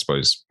 I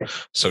suppose,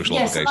 social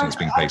obligations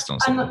being based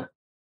on something.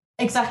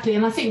 Exactly.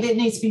 And I think that it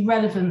needs to be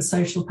relevant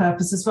social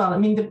purpose as well. I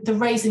mean, the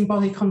raising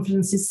body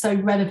confidence is so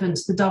relevant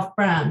to the Dove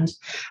brand.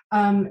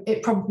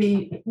 It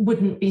probably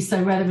wouldn't be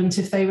so relevant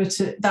if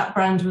that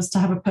brand was to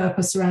have a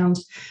purpose around,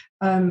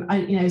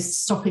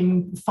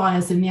 stopping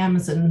fires in the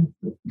Amazon,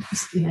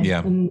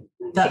 and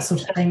that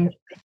sort of thing.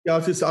 Yeah, I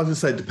was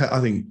just say. I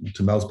think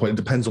to Mel's point, it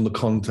depends on the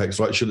context,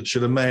 right?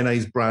 Should a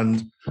mayonnaise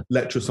brand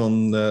lecture us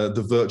on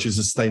the virtues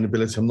of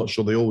sustainability? I'm not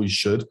sure they always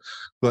should,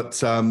 but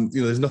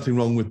there's nothing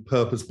wrong with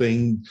purpose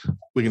being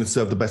we're going to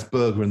serve the best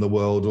burger in the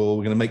world, or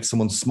we're going to make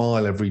someone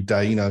smile every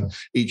day.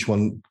 Each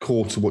one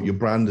core to what your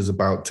brand is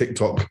about.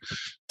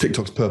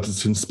 TikTok's purpose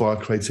is to inspire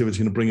creativity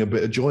and to bring a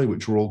bit of joy,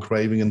 which we're all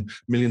craving, and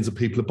millions of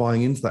people are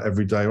buying into that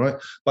every day, right?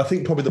 But I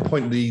think probably the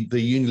point of the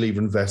Unilever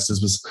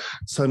investors was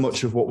so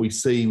much of what we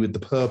see with the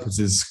purpose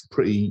is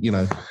pretty,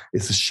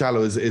 it's as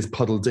shallow as it is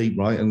puddle deep,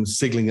 right? And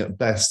signaling at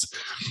best.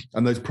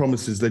 And those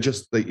promises,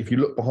 if you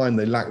look behind,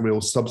 they lack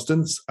real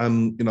substance.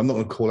 I'm not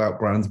going to call out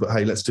brands, but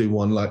hey, let's do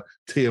one like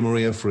Tia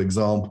Maria, for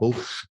example.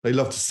 They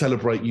love to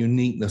celebrate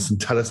uniqueness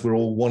and tell us we're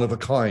all one of a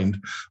kind.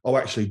 Oh,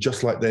 actually,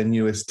 just like their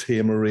newest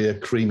Tia Maria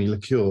creamy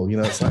liqueur.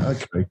 It's like,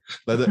 okay.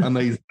 And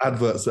these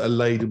adverts that are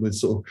laden with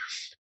sort of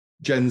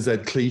Gen Z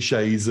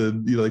cliches,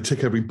 and they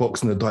tick every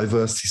box on a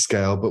diversity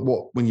scale. But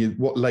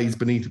what lays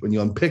beneath it when you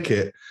unpick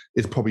it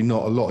is probably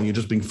not a lot, and you're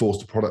just being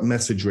forced to product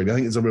message. Really, I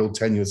think it's a real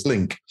tenuous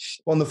link.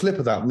 But on the flip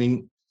of that, I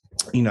mean,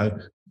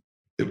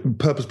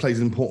 purpose plays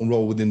an important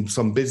role within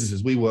some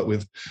businesses. We work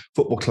with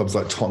football clubs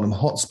like Tottenham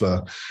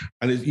Hotspur,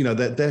 and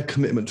their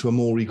commitment to a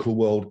more equal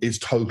world is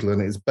total,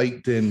 and it's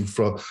baked in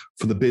for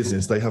the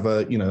business. They have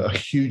a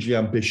hugely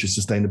ambitious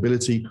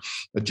sustainability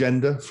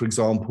agenda. For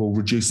example,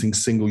 reducing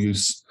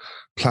single-use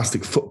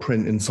plastic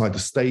footprint inside the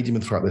stadium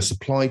and throughout their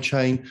supply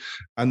chain.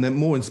 And then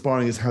more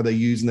inspiring is how they're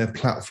using their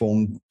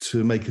platform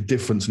to make a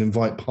difference and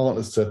invite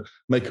partners to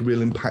make a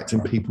real impact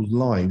in people's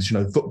lives.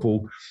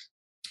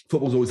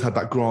 Football's always had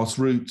that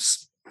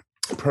grassroots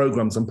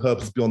programs and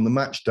purpose beyond the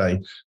match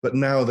day, but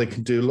now they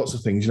can do lots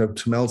of things.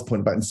 To Mel's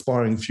point about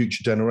inspiring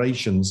future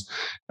generations,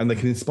 and they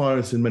can inspire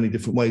us in many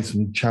different ways,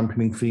 from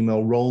championing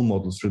female role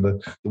models through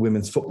the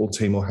women's football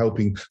team, or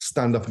helping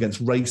stand up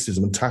against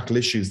racism and tackle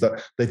issues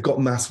that they've got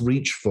mass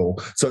reach for.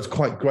 So it's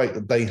quite great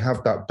that they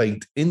have that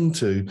baked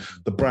into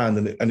the brand,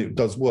 and it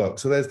does work.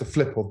 So there's the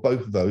flip of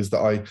both of those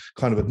that I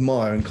kind of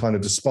admire and kind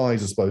of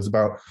despise, I suppose,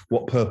 about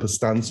what purpose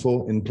stands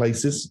for in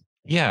places.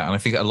 Yeah, and I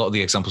think a lot of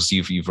the examples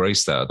you've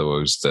raised there,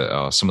 those that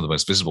are some of the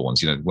most visible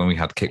ones. When we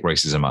had kick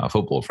racism out of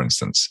football, for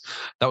instance,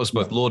 that was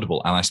both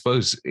laudable, and I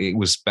suppose it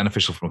was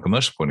beneficial from a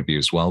commercial point of view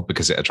as well,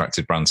 because it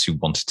attracted brands who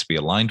wanted to be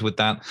aligned with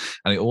that,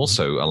 and it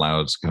also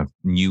allowed kind of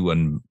new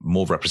and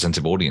more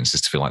representative audiences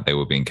to feel like they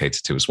were being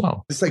catered to as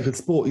well. The sake of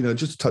sport,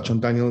 just to touch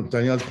on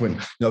Danielle's point,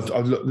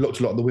 I've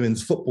looked a lot at the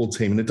women's football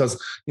team, and it does,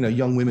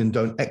 young women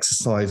don't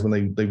exercise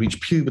when they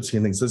reach puberty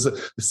and things. There's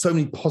so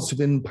many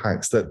positive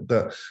impacts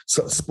that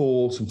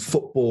sport and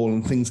football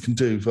and things can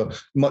do, for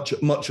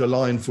much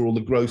aligned for all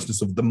the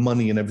grossness of the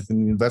money and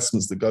everything, the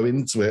investments that go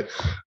into it,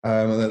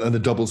 and the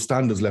double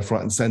standards left,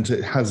 right, and centre.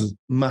 It has a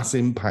mass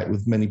impact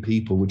with many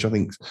people, which I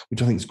think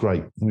is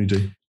great. We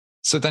do.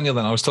 So Danielle,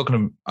 then I was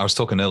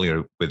talking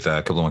earlier with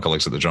a couple of my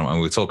colleagues at the Drum, and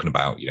we were talking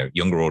about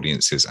younger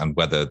audiences and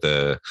whether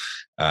the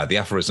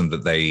aphorism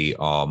that they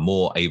are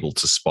more able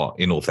to spot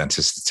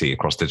inauthenticity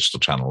across digital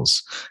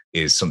channels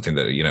is something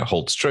that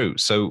holds true.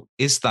 So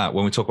is that,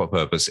 when we talk about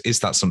purpose,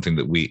 is that something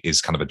that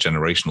is kind of a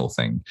generational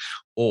thing,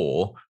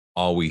 or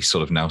are we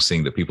sort of now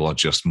seeing that people are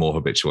just more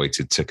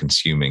habituated to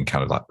consuming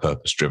kind of like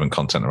purpose-driven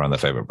content around their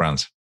favorite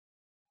brands?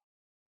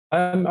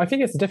 I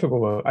think it's a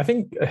difficult one. I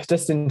think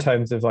just in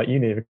terms of like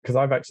uni, because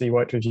I've actually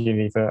worked with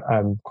uni for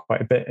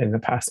quite a bit in the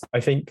past, I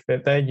think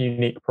that their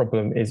unique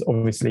problem is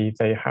obviously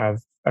they have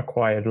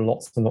acquired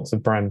lots and lots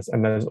of brands,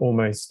 and there's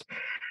almost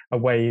a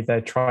way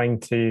they're trying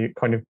to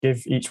kind of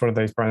give each one of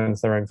those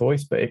brands their own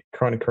voice, but it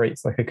kind of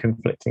creates like a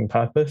conflicting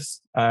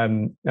purpose.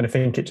 And I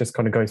think it just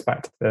kind of goes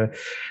back to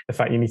the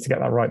fact you need to get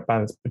that right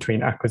balance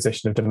between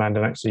acquisition of demand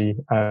and actually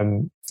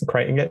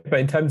creating it. But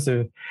in terms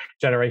of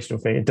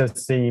generational thing, it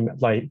does seem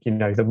like,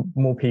 the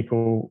more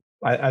people,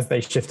 as they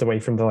shift away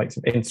from the likes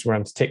of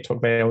Instagram to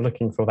TikTok, they are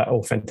looking for that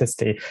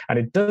authenticity. And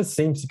it does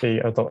seem to be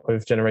a lot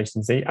of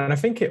Generation Z. And I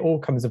think it all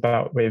comes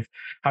about with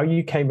how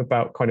you came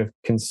about kind of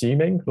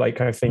consuming.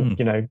 Like, I think,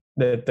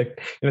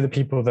 the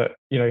people that,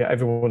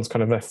 everyone's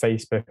kind of left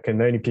Facebook,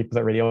 and the only people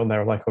that are really on there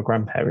are like our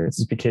grandparents,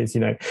 is because,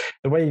 the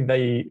way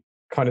they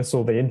kind of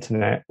saw the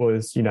internet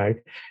was,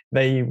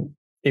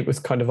 it was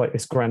kind of like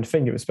this grand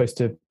thing. It was supposed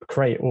to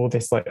create all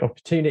this like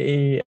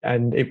opportunity,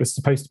 and it was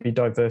supposed to be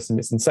diverse in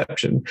its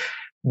inception.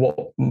 What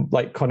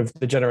like kind of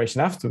the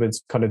generation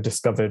afterwards kind of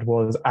discovered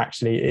was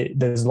actually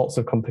there's lots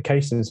of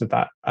complications with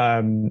that.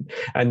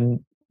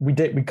 And we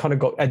kind of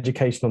got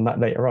education on that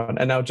later on.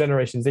 And now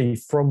Generation Z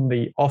from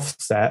the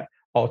offset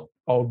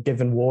are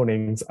given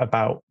warnings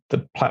about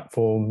the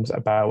platforms,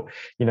 about,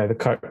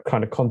 the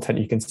kind of content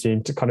you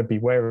consume, to kind of be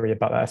wary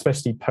about that,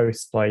 especially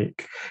post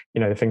like,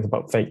 the things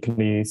about fake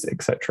news,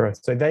 etc.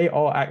 So they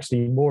are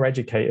actually more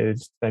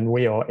educated than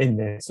we are in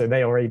this. So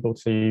they are able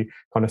to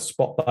kind of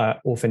spot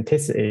that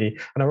authenticity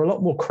and are a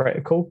lot more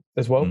critical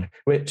as well,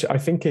 which I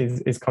think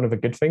is kind of a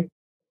good thing.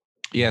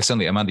 Yeah,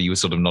 certainly. Amanda, you were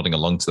sort of nodding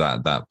along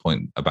to that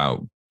point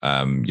about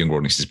younger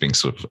audiences being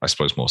sort of, I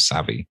suppose, more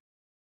savvy.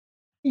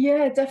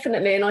 Yeah,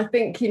 definitely. And I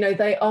think,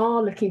 they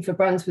are looking for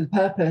brands with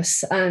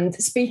purpose, and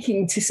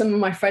speaking to some of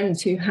my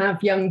friends who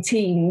have young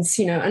teens,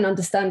 and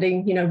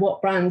understanding,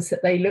 what brands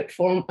that they look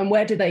for and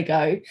where do they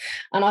go.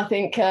 And I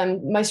think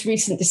most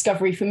recent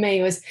discovery for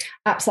me was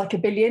apps like A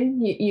Billion.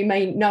 You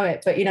may know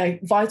it, but,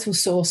 vital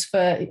source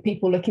for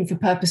people looking for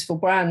purposeful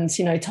brands,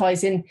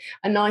 ties in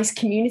a nice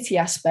community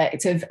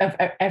aspect of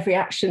every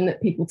action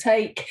that people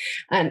take,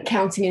 and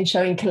counting and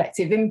showing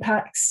collective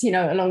impacts,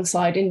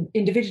 alongside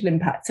individual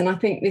impacts. And I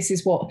think this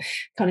is what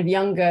kind of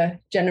younger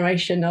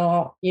generation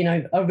are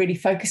really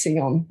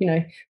focusing on,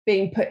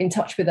 being put in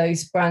touch with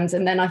those brands.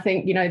 And then I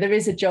think, there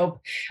is a job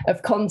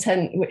of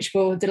content which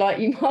will delight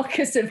you,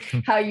 Marcus, of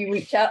how you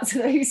reach out to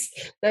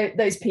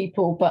those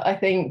people. But I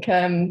think,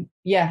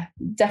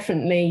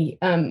 definitely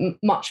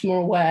much more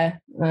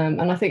aware.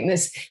 And I think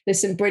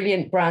there's some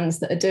brilliant brands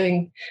that are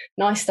doing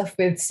nice stuff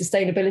with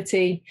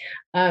sustainability,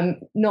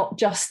 not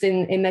just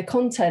in their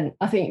content.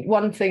 I think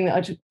one thing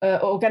that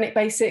Organic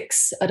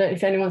Basics, I don't know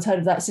if anyone's heard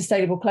of that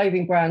sustainable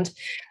clothing brand.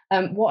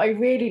 What I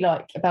really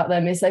like about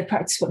them is they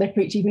practice what they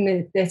preach,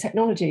 even their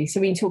technology. So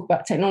when you talk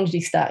about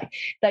technology stack,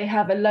 they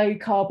have a low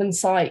carbon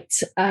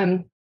site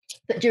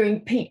that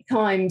during peak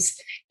times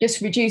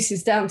just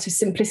reduces down to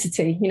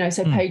simplicity,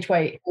 so page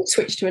weight,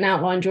 switch to an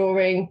outline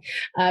drawing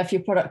for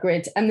your product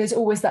grid. And there's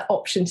always that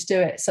option to do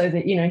it so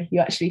that, you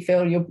actually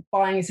feel you're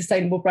buying a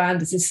sustainable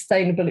brand, it's a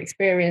sustainable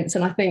experience.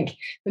 And I think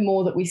the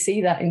more that we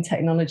see that in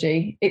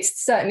technology,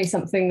 it's certainly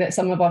something that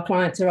some of our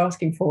clients are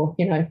asking for,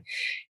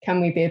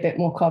 can we be a bit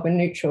more carbon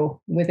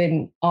neutral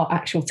within our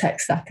actual tech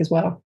stack as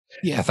well?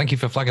 Yeah, thank you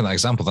for flagging that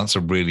example. That's a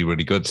really,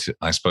 really good,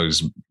 I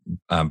suppose,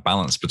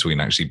 balance between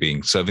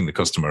actually serving the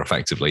customer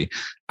effectively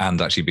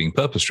and actually being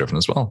purpose-driven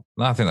as well.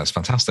 I think that's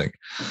fantastic.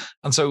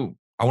 And so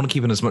I want to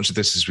keep in as much of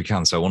this as we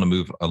can. So I want to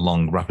move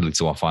along rapidly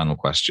to our final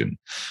question,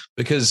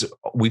 because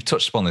we've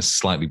touched upon this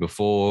slightly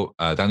before.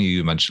 Daniel,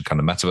 you mentioned kind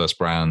of metaverse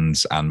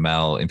brands, and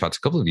Mel, in fact,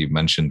 a couple of you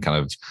mentioned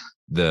kind of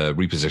the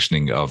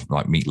repositioning of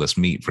like meatless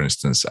meat, for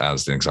instance,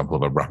 as an example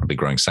of a rapidly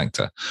growing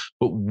sector.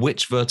 But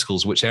which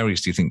verticals, which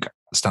areas do you think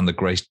stand the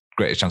greatest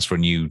chance for a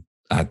new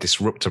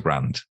disruptor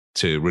brand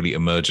to really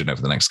emerge in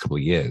over the next couple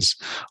of years?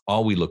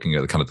 Are we looking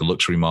at the kind of the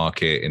luxury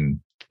market in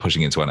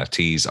pushing into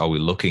NFTs? Are we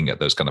looking at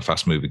those kind of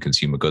fast-moving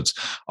consumer goods?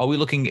 Are we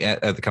looking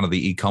at the kind of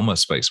the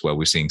e-commerce space where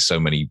we're seeing so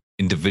many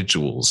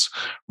individuals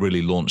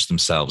really launch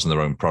themselves and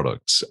their own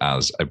products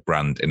as a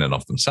brand in and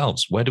of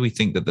themselves? Where do we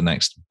think that the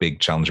next big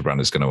challenger brand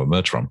is going to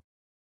emerge from?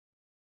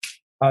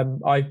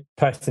 I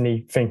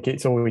personally think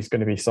it's always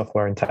going to be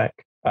software and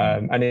tech.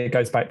 And it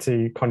goes back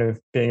to kind of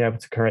being able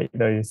to create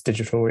those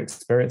digital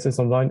experiences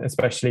online,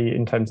 especially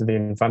in terms of the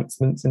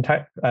advancements in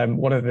tech.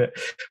 One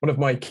of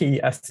my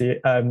key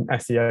SEO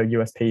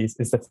USPs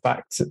is the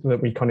fact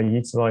that we kind of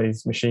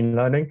utilize machine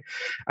learning,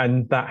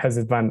 and that has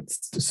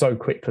advanced so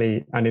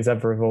quickly and is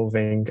ever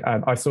evolving.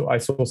 I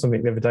saw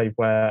something the other day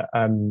where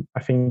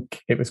I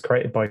think it was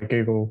created by a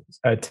Google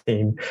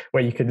team,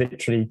 where you could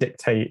literally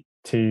dictate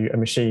to a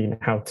machine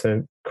how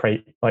to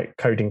create like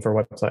coding for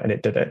a website, and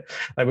it did it.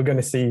 Like, we're going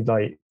to see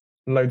like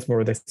loads more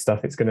of this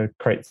stuff. It's going to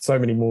create so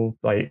many more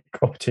like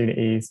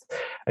opportunities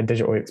and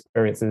digital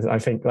experiences. I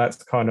think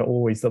that's kind of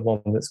always the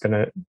one that's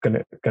going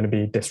to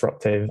be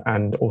disruptive,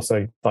 and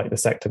also like the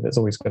sector that's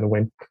always going to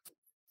win.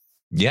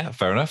 Yeah,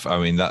 fair enough.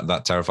 I mean,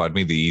 that terrified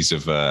me, the ease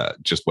of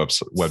just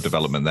web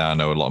development there. I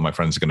know a lot of my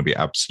friends are going to be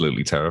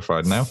absolutely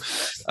terrified now.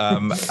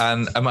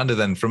 And Amanda,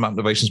 then from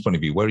Appnovation's point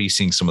of view, where are you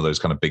seeing some of those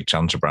kind of big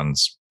challenger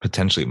brands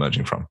potentially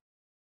emerging from?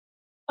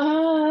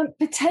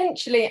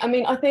 Potentially. I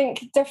mean, I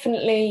think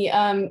definitely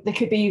there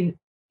could be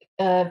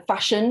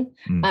fashion.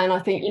 And I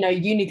think,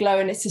 Uniqlo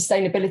and its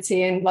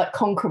sustainability and like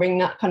conquering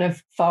that kind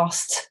of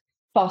fast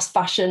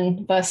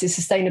fashion versus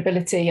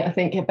sustainability. I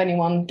think if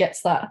anyone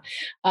gets that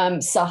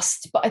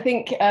sussed. But I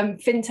think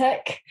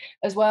fintech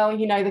as well,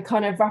 the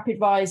kind of rapid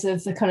rise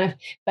of the kind of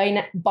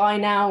buy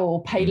now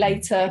or pay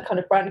later kind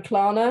of brand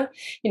Klarna,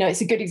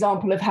 it's a good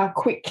example of how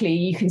quickly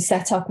you can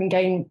set up and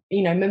gain,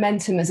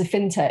 momentum as a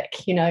fintech,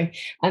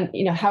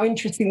 and, how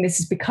interesting this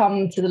has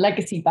become to the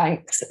legacy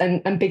banks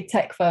and big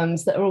tech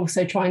firms that are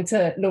also trying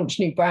to launch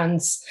new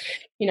brands.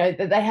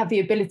 That they have the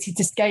ability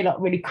to scale up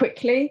really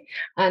quickly.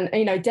 And,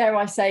 dare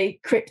I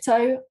say,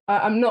 crypto,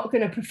 I'm not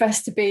going to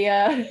profess to be,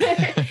 an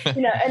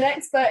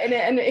expert in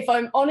it. And if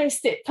I'm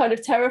honest, it kind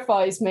of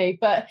terrifies me.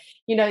 But,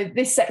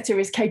 this sector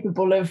is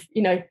capable of,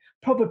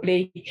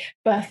 probably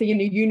birthing a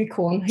new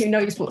unicorn. Who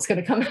knows what's going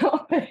to come out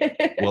of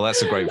it? Well,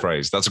 that's a great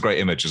phrase. That's a great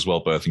image as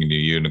well, birthing a new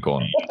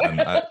unicorn.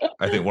 And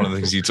I think one of the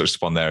things you touched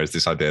upon there is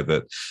this idea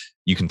that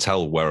you can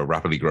tell where a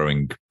rapidly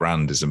growing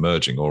brand is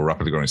emerging, or a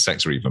rapidly growing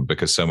sector even,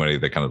 because so many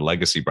of the kind of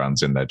legacy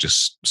brands in there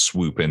just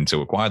swoop in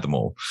to acquire them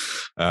all.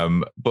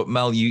 But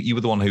Mel, you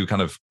were the one who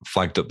kind of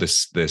flagged up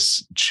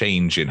this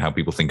change in how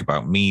people think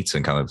about meat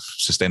and kind of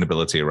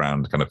sustainability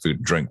around kind of food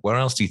and drink. Where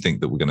else do you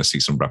think that we're going to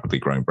see some rapidly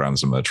growing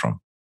brands emerge from?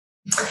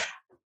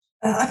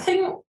 I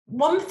think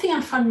one thing I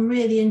find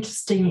really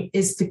interesting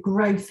is the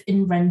growth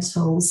in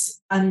rentals.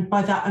 And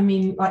by that, I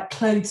mean like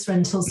clothes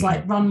rentals,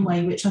 like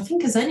Runway, which I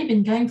think has only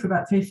been going for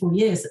about 3 or 4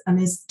 years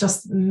and is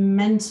just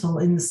mental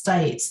in the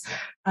States.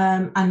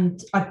 And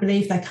I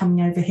believe they're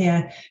coming over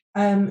here.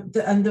 And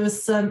there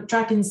was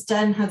Dragon's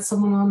Den had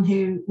someone on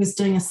who was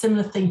doing a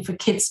similar thing for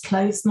kids'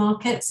 clothes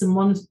markets, and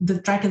one of the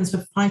dragons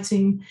were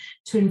fighting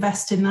to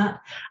invest in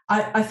that.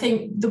 I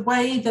think the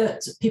way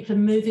that people are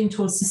moving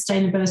towards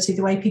sustainability,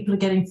 the way people are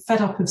getting fed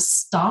up of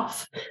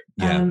stuff,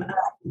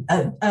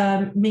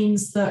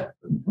 means that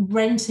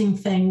renting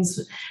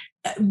things,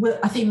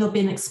 I think there'll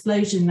be an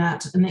explosion in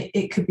that, and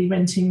it could be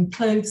renting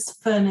clothes,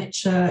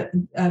 furniture,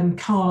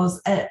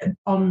 cars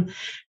on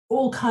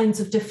all kinds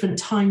of different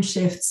time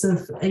shifts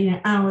of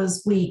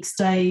hours, weeks,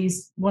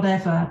 days,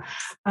 whatever.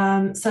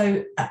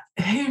 So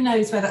who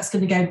knows where that's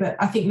going to go? But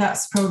I think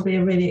that's probably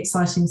a really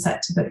exciting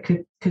sector that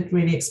could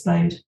really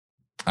explode.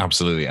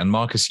 Absolutely. And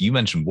Marcus, you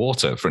mentioned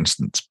water, for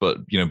instance, but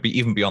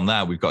even beyond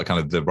that, we've got kind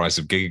of the rise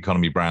of gig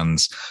economy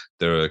brands.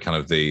 There are kind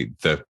of the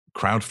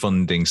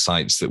crowdfunding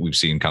sites that we've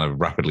seen kind of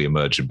rapidly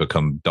emerge and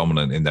become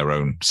dominant in their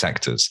own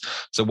sectors.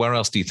 So where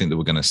else do you think that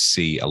we're going to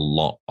see a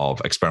lot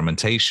of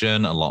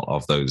experimentation, a lot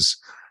of those,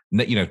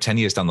 10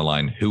 years down the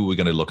line, who are we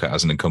going to look at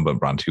as an incumbent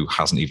brand who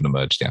hasn't even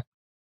emerged yet?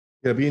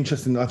 Yeah, it'd be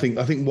interesting. I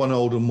think one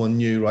old and one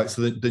new, right?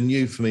 So the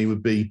new for me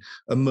would be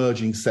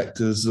emerging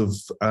sectors of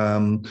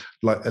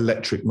like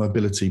electric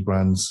mobility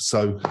brands.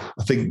 So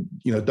I think,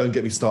 don't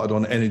get me started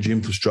on energy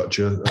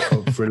infrastructure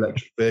for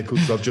electric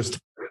vehicles.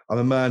 I'm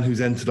a man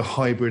who's entered a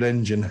hybrid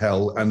engine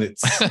hell, and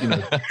it's,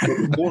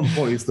 more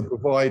importantly, it's the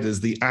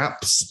providers, the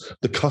apps,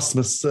 the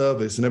customer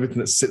service, and everything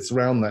that sits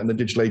around that in the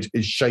digital age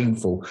is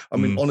shameful. I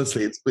mean,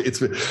 honestly,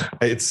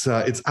 it's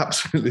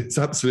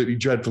absolutely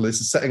dreadful.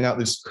 It's setting out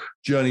this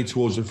journey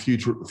towards the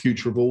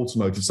future of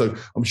automotive. So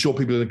I'm sure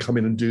people are going to come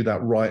in and do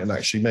that right, and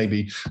actually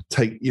maybe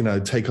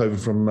take over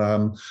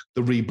from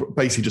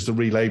basically just the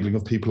relabeling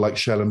of people like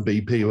Shell and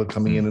BP who are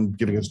coming in and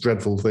giving us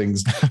dreadful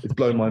things. It's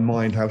blown my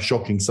mind how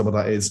shocking some of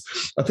that is.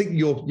 I think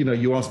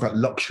you asked about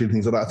luxury and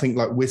things like that. I think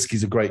like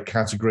whiskey's a great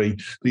category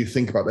that you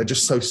think about. They're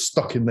just so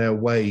stuck in their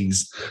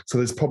ways. So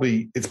there's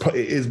it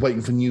is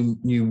waiting for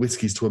new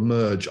whiskies to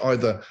emerge,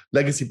 either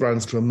legacy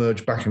brands to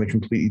emerge back in a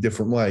completely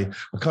different way.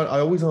 I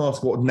always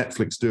ask what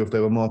Netflix do if they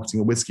were marketing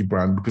a whiskey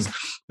brand, because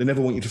they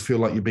never want you to feel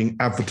like you're being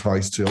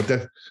advertised to. I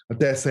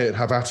dare say it'd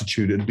have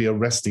attitude. It'd be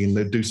arresting, and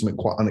they'd do something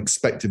quite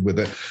unexpected with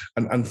it,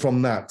 and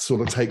from that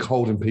sort of take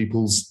hold in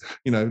people's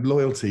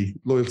loyalty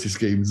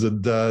schemes,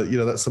 and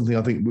that's something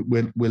I think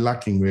we're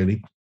lacking,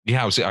 really.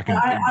 Yeah, I can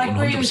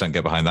 100%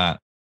 get behind that.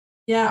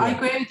 Yeah, I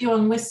agree with you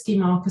on whiskey,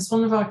 Marcus.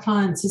 One of our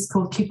clients is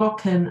called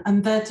Kibokan,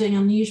 and they're doing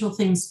unusual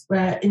things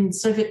where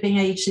instead of it being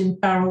aged in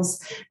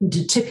barrels,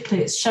 typically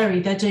it's sherry,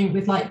 they're doing it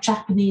with like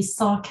Japanese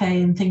sake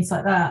and things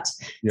like that.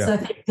 Yeah. So I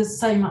think there's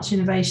so much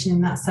innovation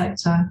in that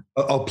sector.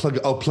 I'll plug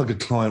a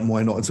client,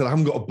 why not? And so I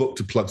haven't got a book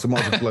to plug, so I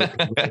might as well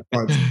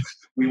plug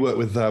We work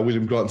with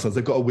William Grant & Sons.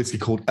 They've got a whiskey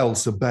called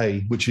Elsa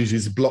Bay, which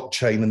uses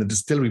blockchain and the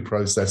distillery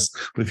process.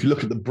 But if you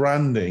look at the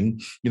branding,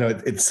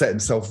 it's set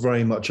itself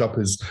very much up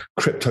as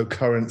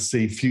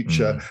cryptocurrency,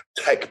 future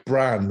tech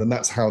brand, and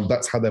that's how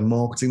they're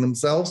marketing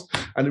themselves.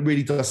 And it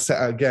really does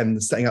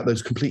setting out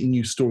those completely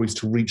new stories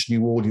to reach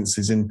new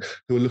audiences who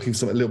are looking for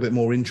something a little bit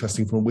more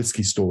interesting from a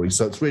whiskey story.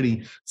 So it's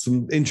really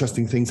some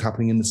interesting things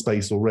happening in the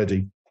space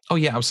already. Oh,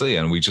 yeah, absolutely.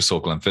 And we just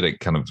saw Glenfiddich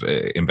kind of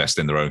invest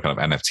in their own kind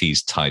of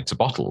NFTs tied to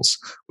bottles,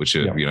 which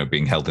are,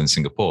 being held in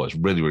Singapore. It's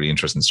really, really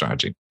interesting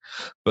strategy.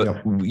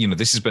 But,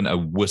 this has been a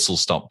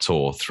whistle-stop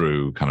tour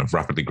through kind of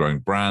rapidly growing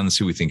brands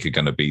who we think are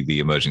going to be the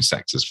emerging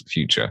sectors for the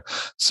future.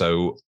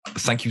 So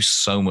thank you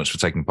so much for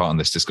taking part in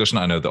this discussion.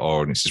 I know that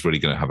our audience is really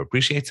going to have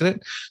appreciated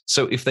it.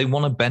 So if they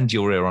want to bend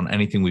your ear on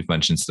anything we've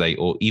mentioned today,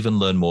 or even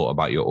learn more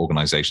about your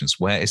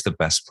organizations, where is the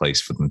best place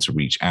for them to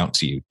reach out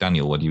to you?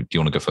 Daniel, do you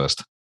want to go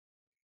first?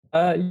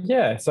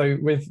 So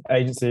with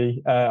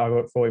agency, I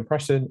work for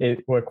Impression.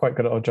 We're quite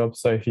good at our job.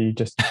 So if you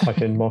just type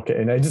in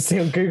marketing agency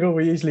on Google,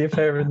 we usually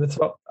appear in the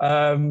top.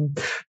 And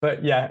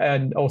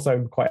also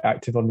I'm quite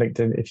active on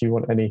LinkedIn if you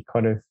want any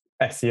kind of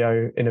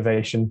SEO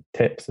innovation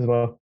tips as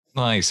well.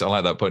 Nice. I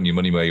like that, putting your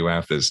money where your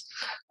mouth is.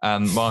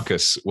 And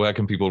Marcus, where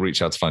can people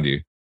reach out to find you?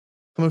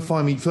 Come and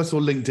find me, first of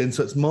all, LinkedIn.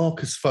 So it's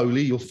Marcus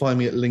Foley. You'll find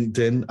me at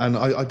LinkedIn. And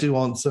I do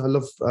answer. I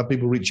love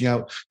people reaching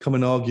out. Come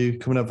and argue.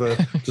 Come and have a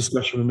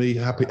discussion with me.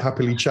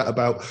 Happily chat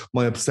about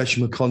my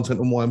obsession with content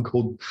and why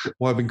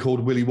I've been called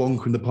Willy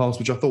Wonka in the past,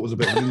 which I thought was a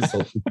bit of an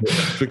insult,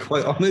 to be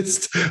quite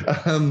honest.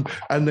 And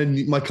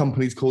then my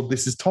company's called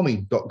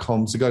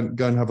thisistommy.com. So go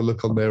and have a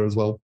look on there as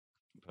well.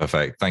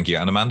 Perfect. Thank you.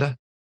 And Amanda?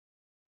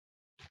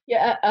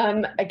 Yeah,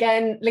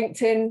 again,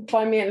 LinkedIn,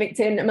 find me at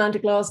LinkedIn, Amanda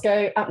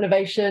Glasgow,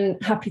 Appnovation.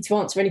 Happy to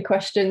answer any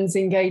questions,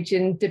 engage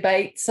in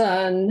debates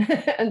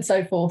and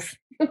so forth.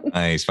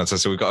 Nice,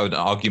 fantastic. We've got an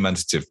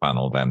argumentative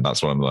panel then.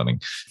 That's what I'm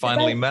learning.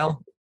 Finally,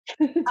 Mel?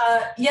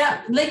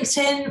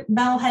 LinkedIn,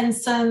 Mel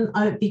Henson.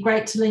 It would be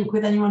great to link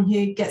with anyone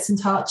who gets in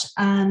touch.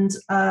 And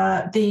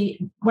the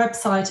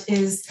website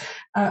is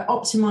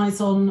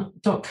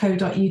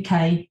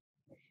optimizon.co.uk.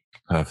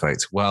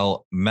 Perfect.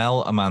 Well,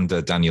 Mel,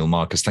 Amanda, Daniel,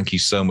 Marcus, thank you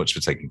so much for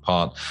taking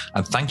part.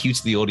 And thank you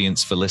to the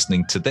audience for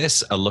listening to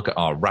this, a look at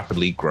our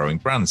rapidly growing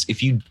brands.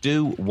 If you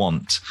do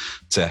want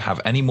to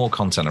have any more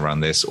content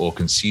around this or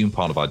consume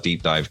part of our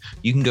deep dive,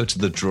 you can go to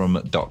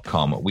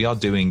thedrum.com. We are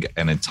doing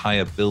an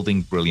entire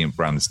Building Brilliant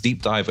Brands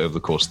deep dive over the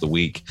course of the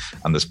week,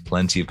 and there's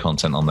plenty of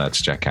content on there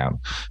to check out.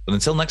 But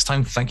until next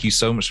time, thank you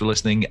so much for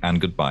listening,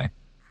 and goodbye.